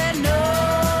 I said, no,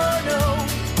 no,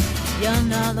 you're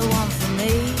not the one for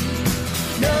me.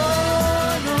 No,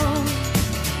 no,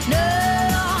 no,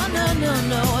 no, no,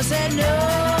 no. I said, no,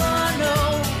 no,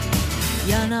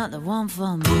 you're not the one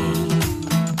for me.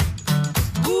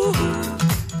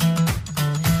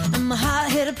 And my heart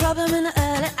hit a problem in the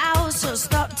early hours, so I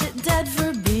stopped it dead for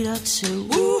a beat or two.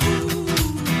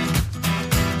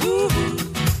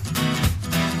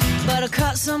 But I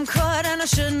cut some cord and I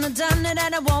shouldn't have done it,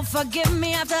 and it won't forgive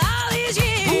me after all these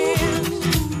years.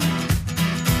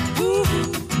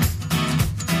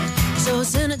 So I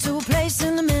sent it to a place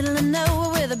in the middle of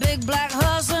nowhere with a big black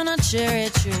horse and a cherry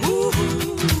tree.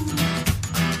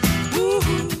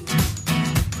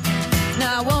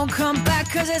 Now I won't come back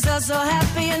cause it's all so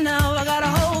happy, and now I got a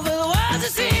hole for the world to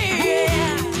see.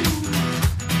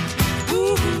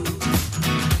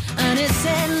 And it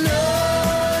said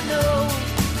no, no,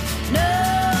 no,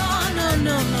 no,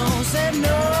 no, no. Said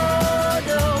no,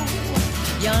 no,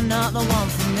 you're not the one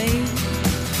for me.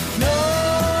 No,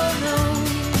 no,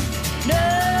 no,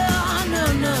 no,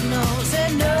 no, no.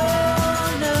 Said no,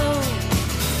 no,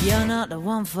 you're not the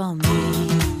one for me.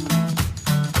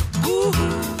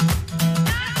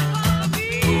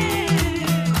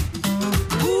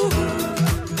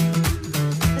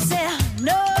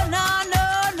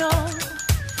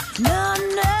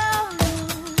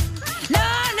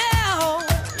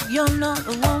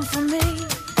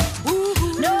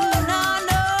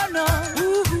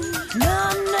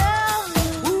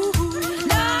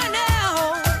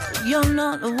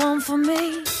 For me,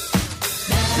 big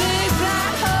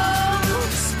black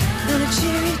horse and a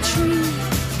cherry tree.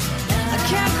 I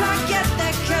can't quite get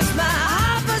that 'cause my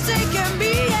heart forsaken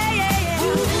me. Yeah, yeah, yeah.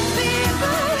 Big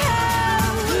black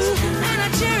horse and a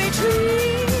cherry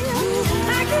tree. I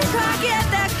can't quite get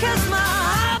that 'cause my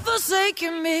heart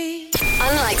forsaken me.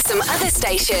 Unlike some other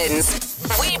stations,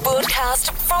 we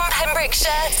broadcast from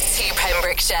Pembrokeshire to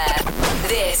Pembrokeshire.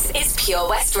 This is Pure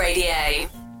West Radio.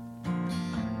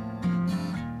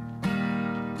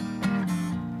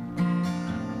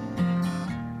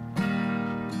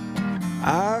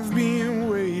 I've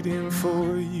been waiting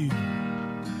for you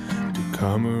to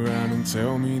come around and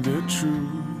tell me the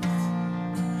truth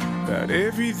about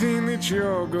everything that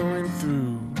you're going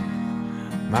through.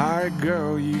 My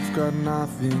girl, you've got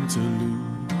nothing to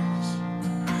lose.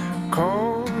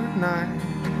 Cold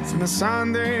nights and a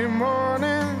Sunday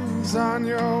mornings on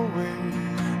your way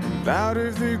and out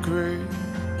of the grave.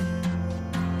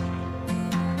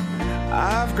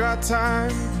 I've got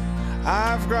time,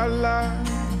 I've got love,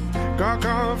 got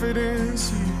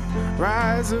confidence, you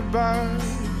rise above.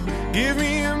 Give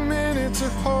me a minute to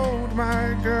hold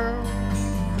my girl.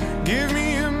 Give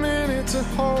me a minute to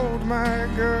hold my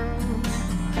girl.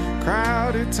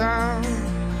 Crowded town,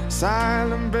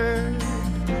 silent bed.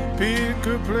 Pick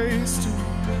a place to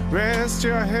rest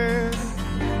your head.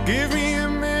 Give me a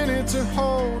minute to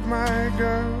hold my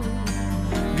girl.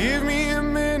 Give me a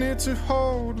minute to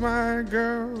hold my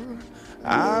girl.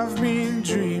 I've been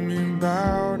dreaming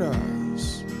about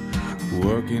us,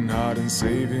 working hard and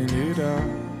saving it up.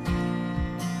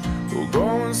 We'll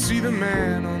go and see the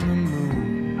man on the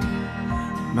moon.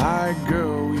 My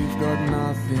girl, we've got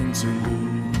nothing to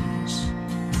lose.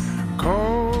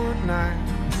 Cold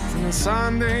nights the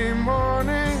Sunday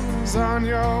mornings on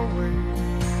your way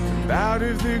and out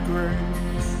of the grave.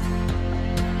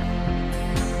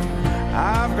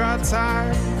 I've got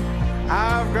time,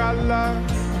 I've got love,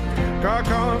 got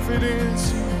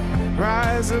confidence,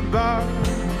 rise above.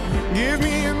 Give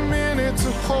me a minute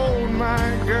to hold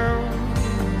my girl.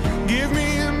 Give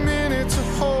me a minute to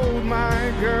hold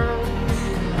my girl.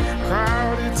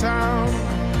 Crowded town,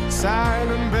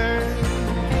 silent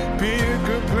bed, be a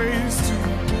good place to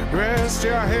rest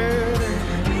your head.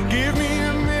 Give me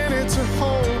a minute to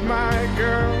hold my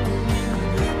girl.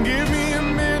 Give me a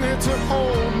minute to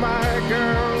hold my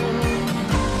girl.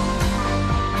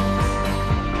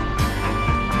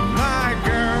 My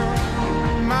girl,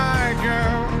 my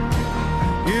girl.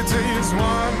 It takes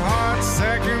one hot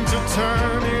second to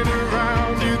turn it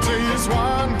around. It takes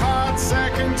one hot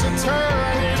second to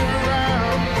turn it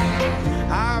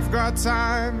around. I've got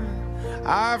time,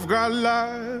 I've got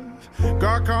love,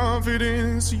 got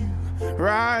confidence, you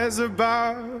rise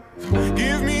above.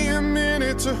 Give me a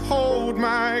minute to hold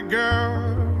my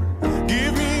girl.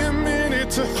 Give me a minute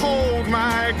to hold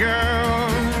my girl.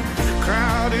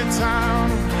 Crowded town,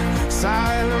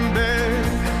 silent bed,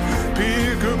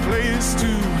 pick a place to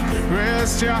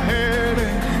rest your head.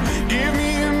 Give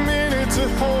me a minute to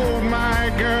hold my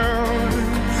girl.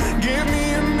 Give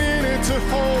me a minute to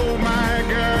hold my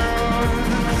girl.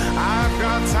 I've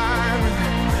got time,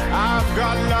 I've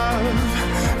got love,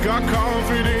 got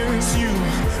confidence, you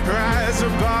rise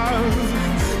above.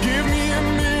 Give me a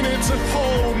minute to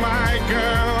hold my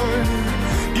girl.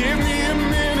 Give me a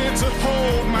minute to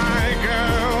hold my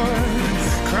girl.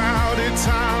 Crowded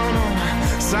town,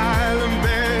 silent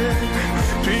bed,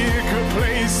 pick a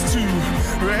place to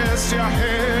rest your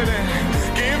head.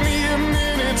 Give me a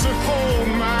minute to hold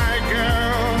my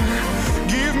girl.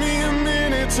 Give me a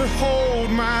minute to hold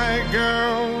my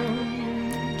girl.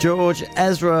 George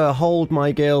Ezra, Hold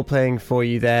My Girl, playing for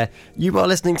you there. You are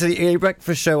listening to the Early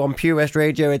Breakfast Show on Pure West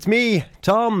Radio. It's me,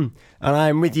 Tom, and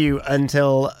I'm with you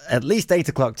until at least 8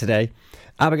 o'clock today.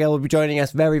 Abigail will be joining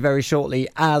us very, very shortly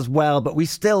as well, but we've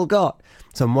still got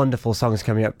some wonderful songs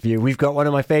coming up for you. We've got one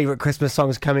of my favourite Christmas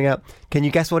songs coming up. Can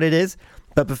you guess what it is?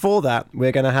 But before that,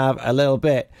 we're going to have a little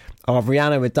bit of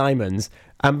Rihanna with Diamonds.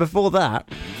 And before that,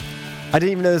 I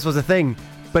didn't even know this was a thing,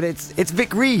 but it's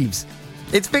Vic Reeves.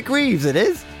 It's Vic Reeves, it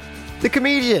is. The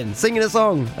comedian singing a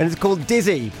song, and it's called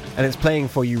Dizzy, and it's playing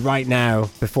for you right now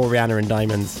before Rihanna and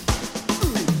Diamonds.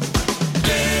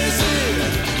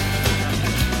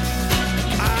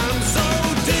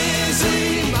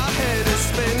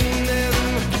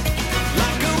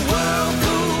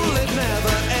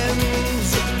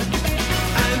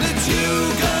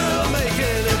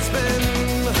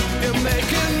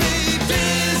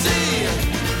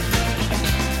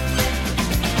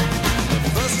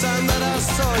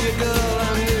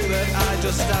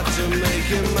 Start to make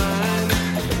you mine.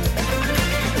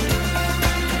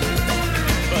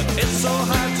 But it's so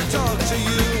hard to talk to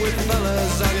you with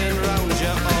fellas hanging around you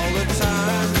all the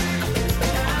time.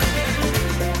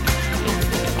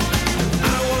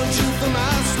 I want you for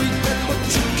my sweet pet, but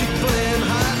you keep playing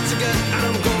hard to get.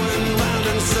 I'm going round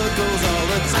in circles all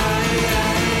the time.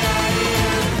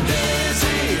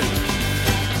 Dizzy,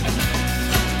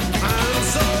 I'm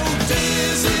so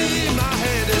dizzy, my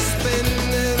head is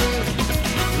spinning.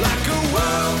 Like a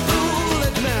whirlpool,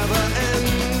 it never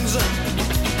ends.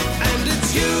 And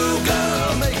it's you, girl,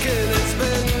 making it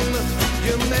spin.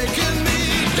 You're making me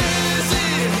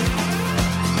dizzy.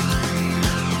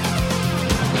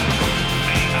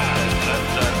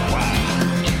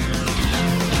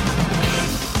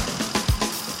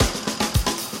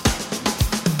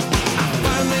 I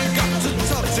finally got to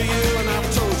talk to you, and I've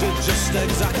told you just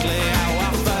exactly how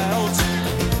I felt.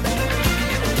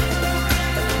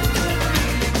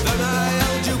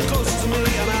 Close to me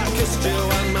and I kissed you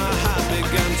and my heart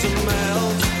began to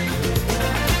melt.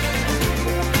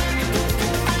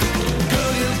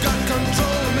 Girl, you've got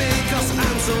control of me, 'cause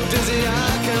I'm so dizzy I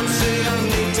can't see. I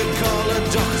need to call a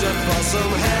doctor for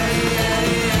some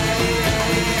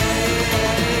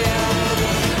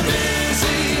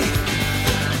dizzy.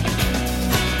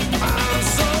 I'm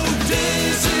so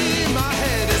dizzy, my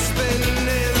head is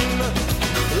spinning.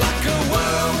 Like a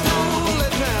whirlpool,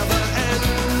 it never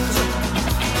ends.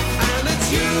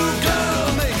 You, girl,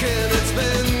 making it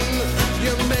spin.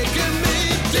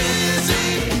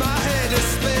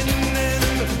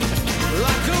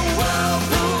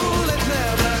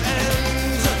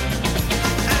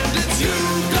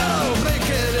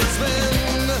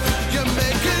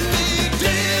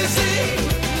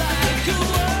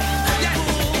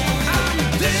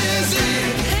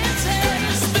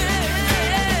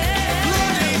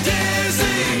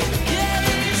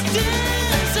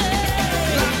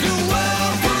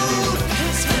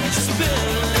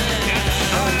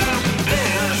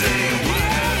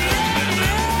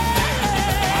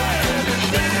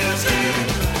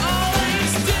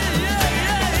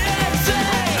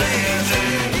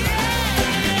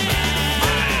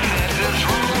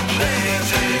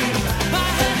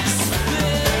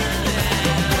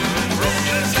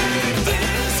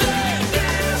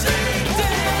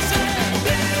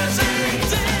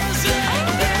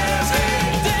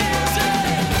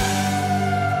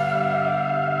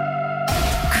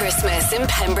 Christmas in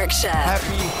Pembrokeshire.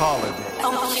 Happy holiday.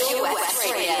 On Pure West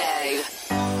Radio.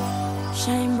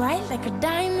 Shine bright like a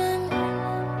diamond.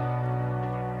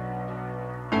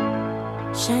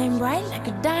 Shine bright like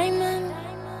a diamond.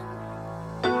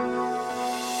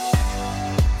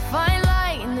 Fine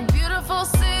light in the beautiful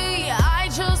sea. I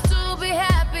chose to be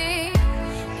happy.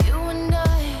 You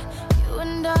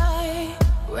and I,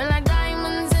 we're like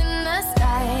diamonds in the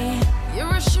sky.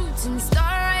 You're a shooting star,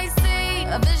 I see,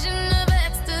 a vision of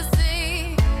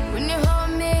ecstasy. When you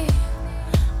hold me,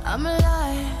 I'm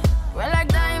alive. We're like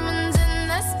diamonds in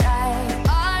the sky.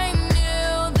 I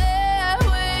knew that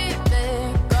we'd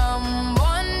become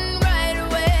one right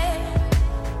away.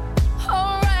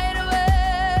 Oh, right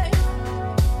away.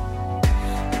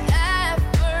 At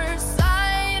first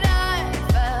sight, I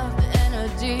felt the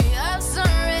energy of sun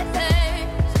rays.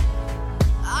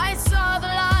 I saw the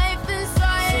life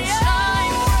inside you.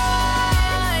 Shine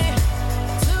bright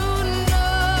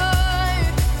tonight.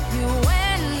 You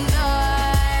and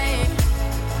I,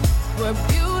 we're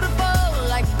beautiful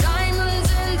like diamonds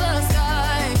in the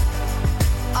sky.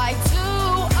 I too,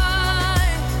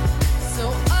 I'm so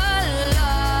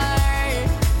alive.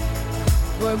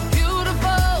 We're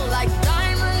beautiful like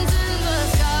diamonds in the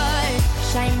sky.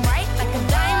 Shine bright like a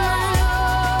diamond.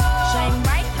 Shine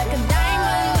bright like a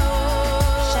diamond.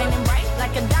 Shining bright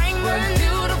like a diamond. We're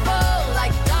beautiful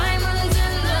like diamonds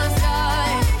in the sky.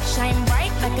 Shine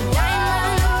bright like a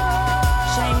diamond.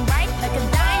 Shine bright like a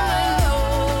diamond.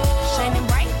 Shining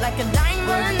bright like a diamond.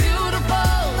 We're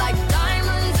beautiful like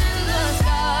diamonds in the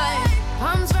sky.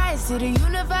 Palms rise to the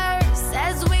universe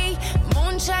as we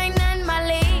moonshine and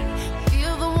Mali.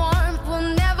 Feel the warmth, we'll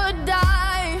never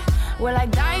die. We're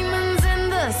like diamonds in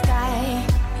the sky.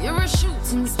 You're a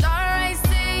shooting star, I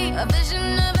see, a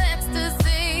vision of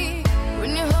ecstasy.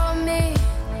 When you hold me,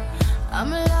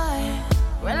 I'm alive.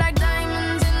 We're like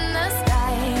diamonds in the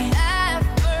sky. At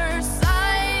first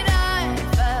sight, I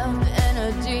felt the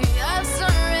energy of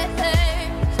sun rays.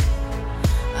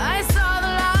 I saw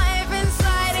the life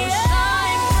inside you.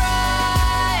 Shine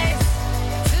bright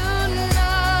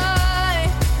tonight.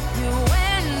 You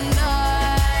and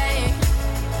I,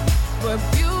 we're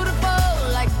beautiful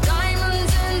like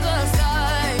diamonds in the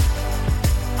sky.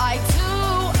 I too,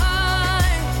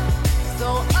 I'm so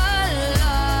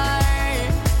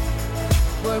alive.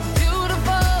 We're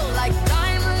beautiful like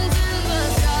diamonds in the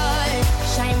sky.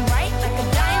 Shine bright like a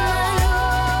diamond.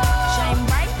 Shine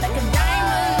bright like a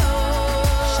diamond.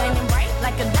 Shining bright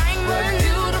like a diamond. We're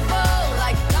beautiful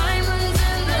like diamonds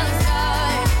in the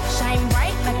sky. Shine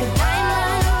bright like a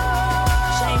diamond.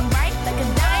 Shine bright like a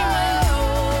diamond.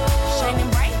 Shining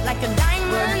bright like a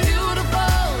diamond. We're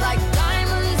beautiful like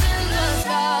diamonds in the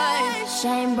sky.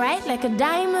 Shine bright like a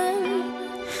diamond.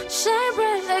 Shine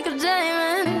bright like a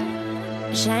diamond.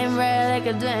 Shine bright like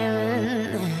a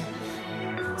diamond.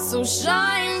 So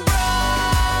shine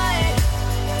bright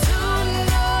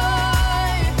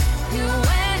tonight. You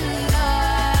and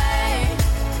I,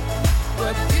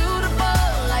 we're beautiful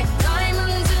like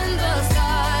diamonds in the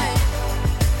sky.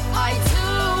 I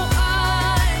too,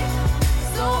 I'm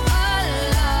so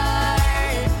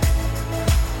alive.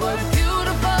 We're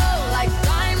beautiful like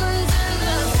diamonds in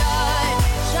the sky.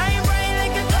 Shine bright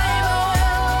like a diamond.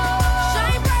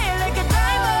 Shine bright like a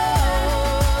diamond.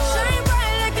 Shine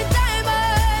bright like a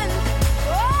diamond.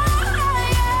 Oh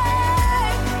yeah.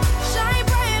 Shine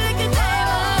bright like a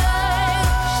diamond.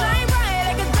 Shine bright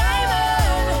like a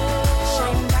diamond.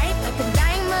 Shine bright like a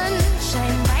diamond.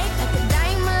 Shine bright like a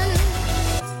diamond.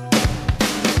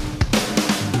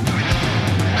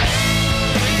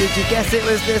 Did you guess it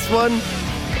was this one?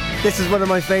 This is one of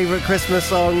my favourite Christmas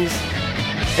songs.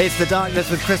 It's The Darkness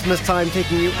with Christmas Time,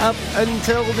 taking you up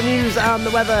until the news and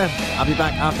the weather. I'll be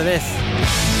back after this.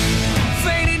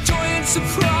 Fading joy and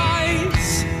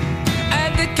surprise,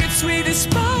 and the gifts we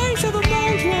despise are the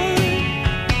mold one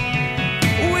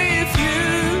with you.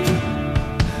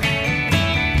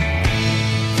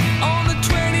 On the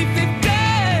 25th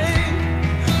day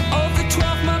of the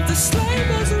 12th month, the sleigh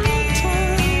bells are on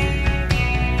time,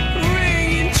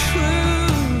 ringing true.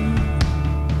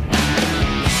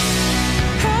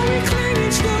 How we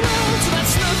clinging to the road to that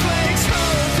snowflake's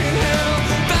hope in hell,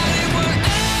 that it would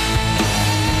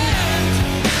end.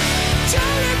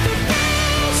 Don't let the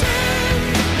bells ring.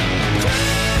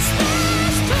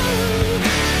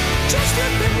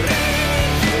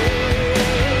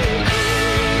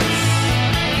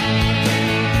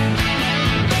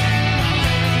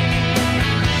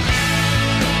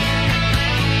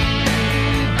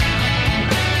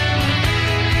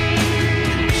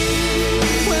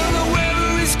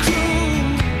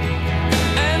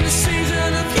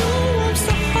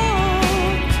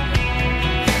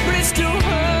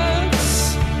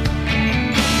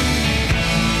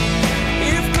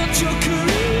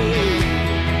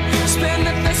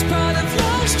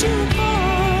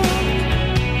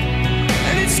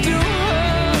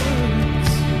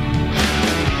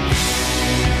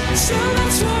 So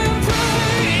that's why I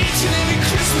pray each and every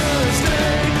Christmas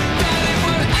day that it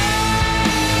would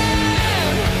end.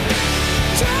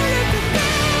 Don't let the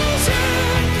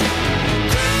thousand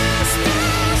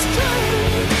Christmas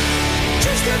come.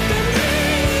 Just let them leave.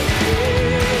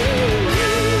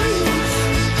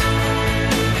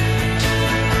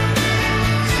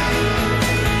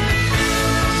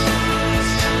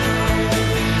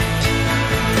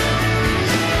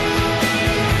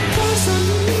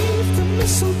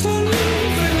 Mistletoe,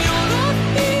 when you're not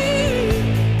here,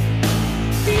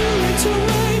 you went to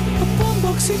write upon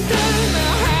Boxing Day.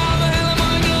 Now how the hell am I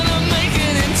gonna make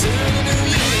it into the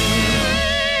new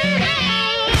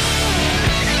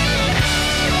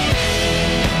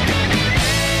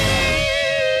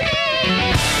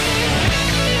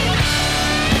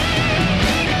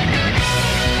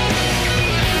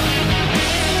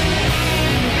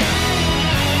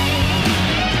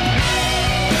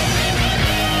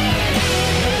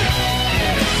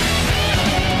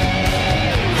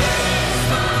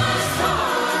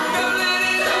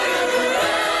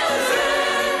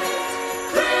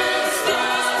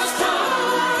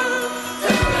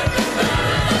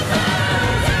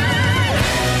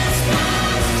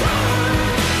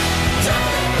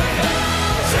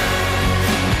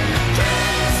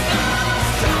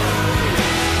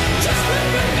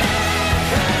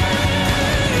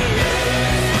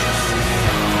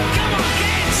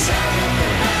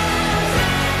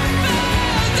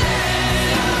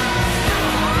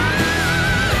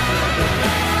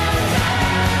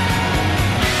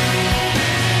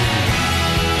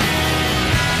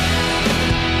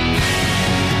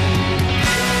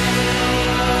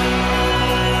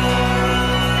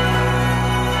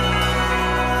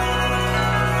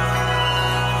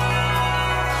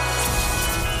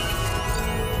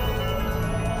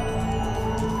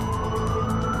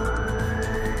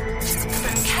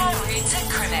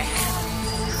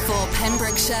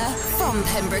Pembrokeshire, from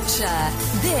Pembrokeshire,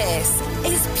 this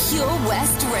is Pure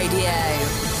West Radio.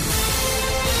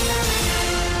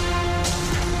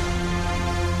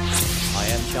 I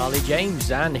am Charlie James,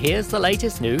 and here's the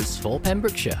latest news for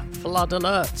Pembrokeshire. Flood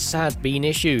alerts had been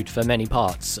issued for many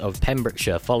parts of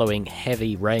Pembrokeshire following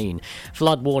heavy rain.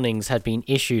 Flood warnings had been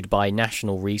issued by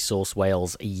National Resource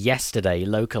Wales yesterday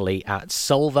locally at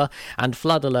Solva, and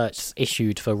flood alerts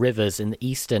issued for rivers in the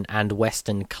eastern and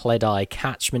western Cleddau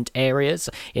catchment areas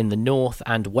in the north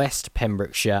and west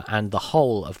Pembrokeshire and the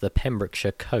whole of the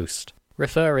Pembrokeshire coast.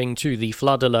 Referring to the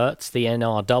flood alerts, the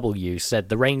NRW said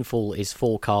the rainfall is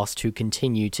forecast to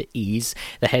continue to ease.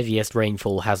 The heaviest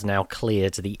rainfall has now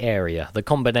cleared the area. The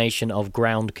combination of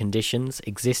ground conditions,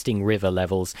 existing river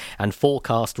levels, and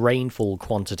forecast rainfall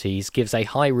quantities gives a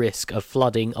high risk of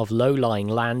flooding of low-lying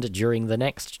land during the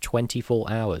next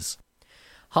 24 hours.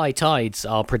 High tides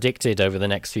are predicted over the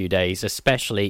next few days, especially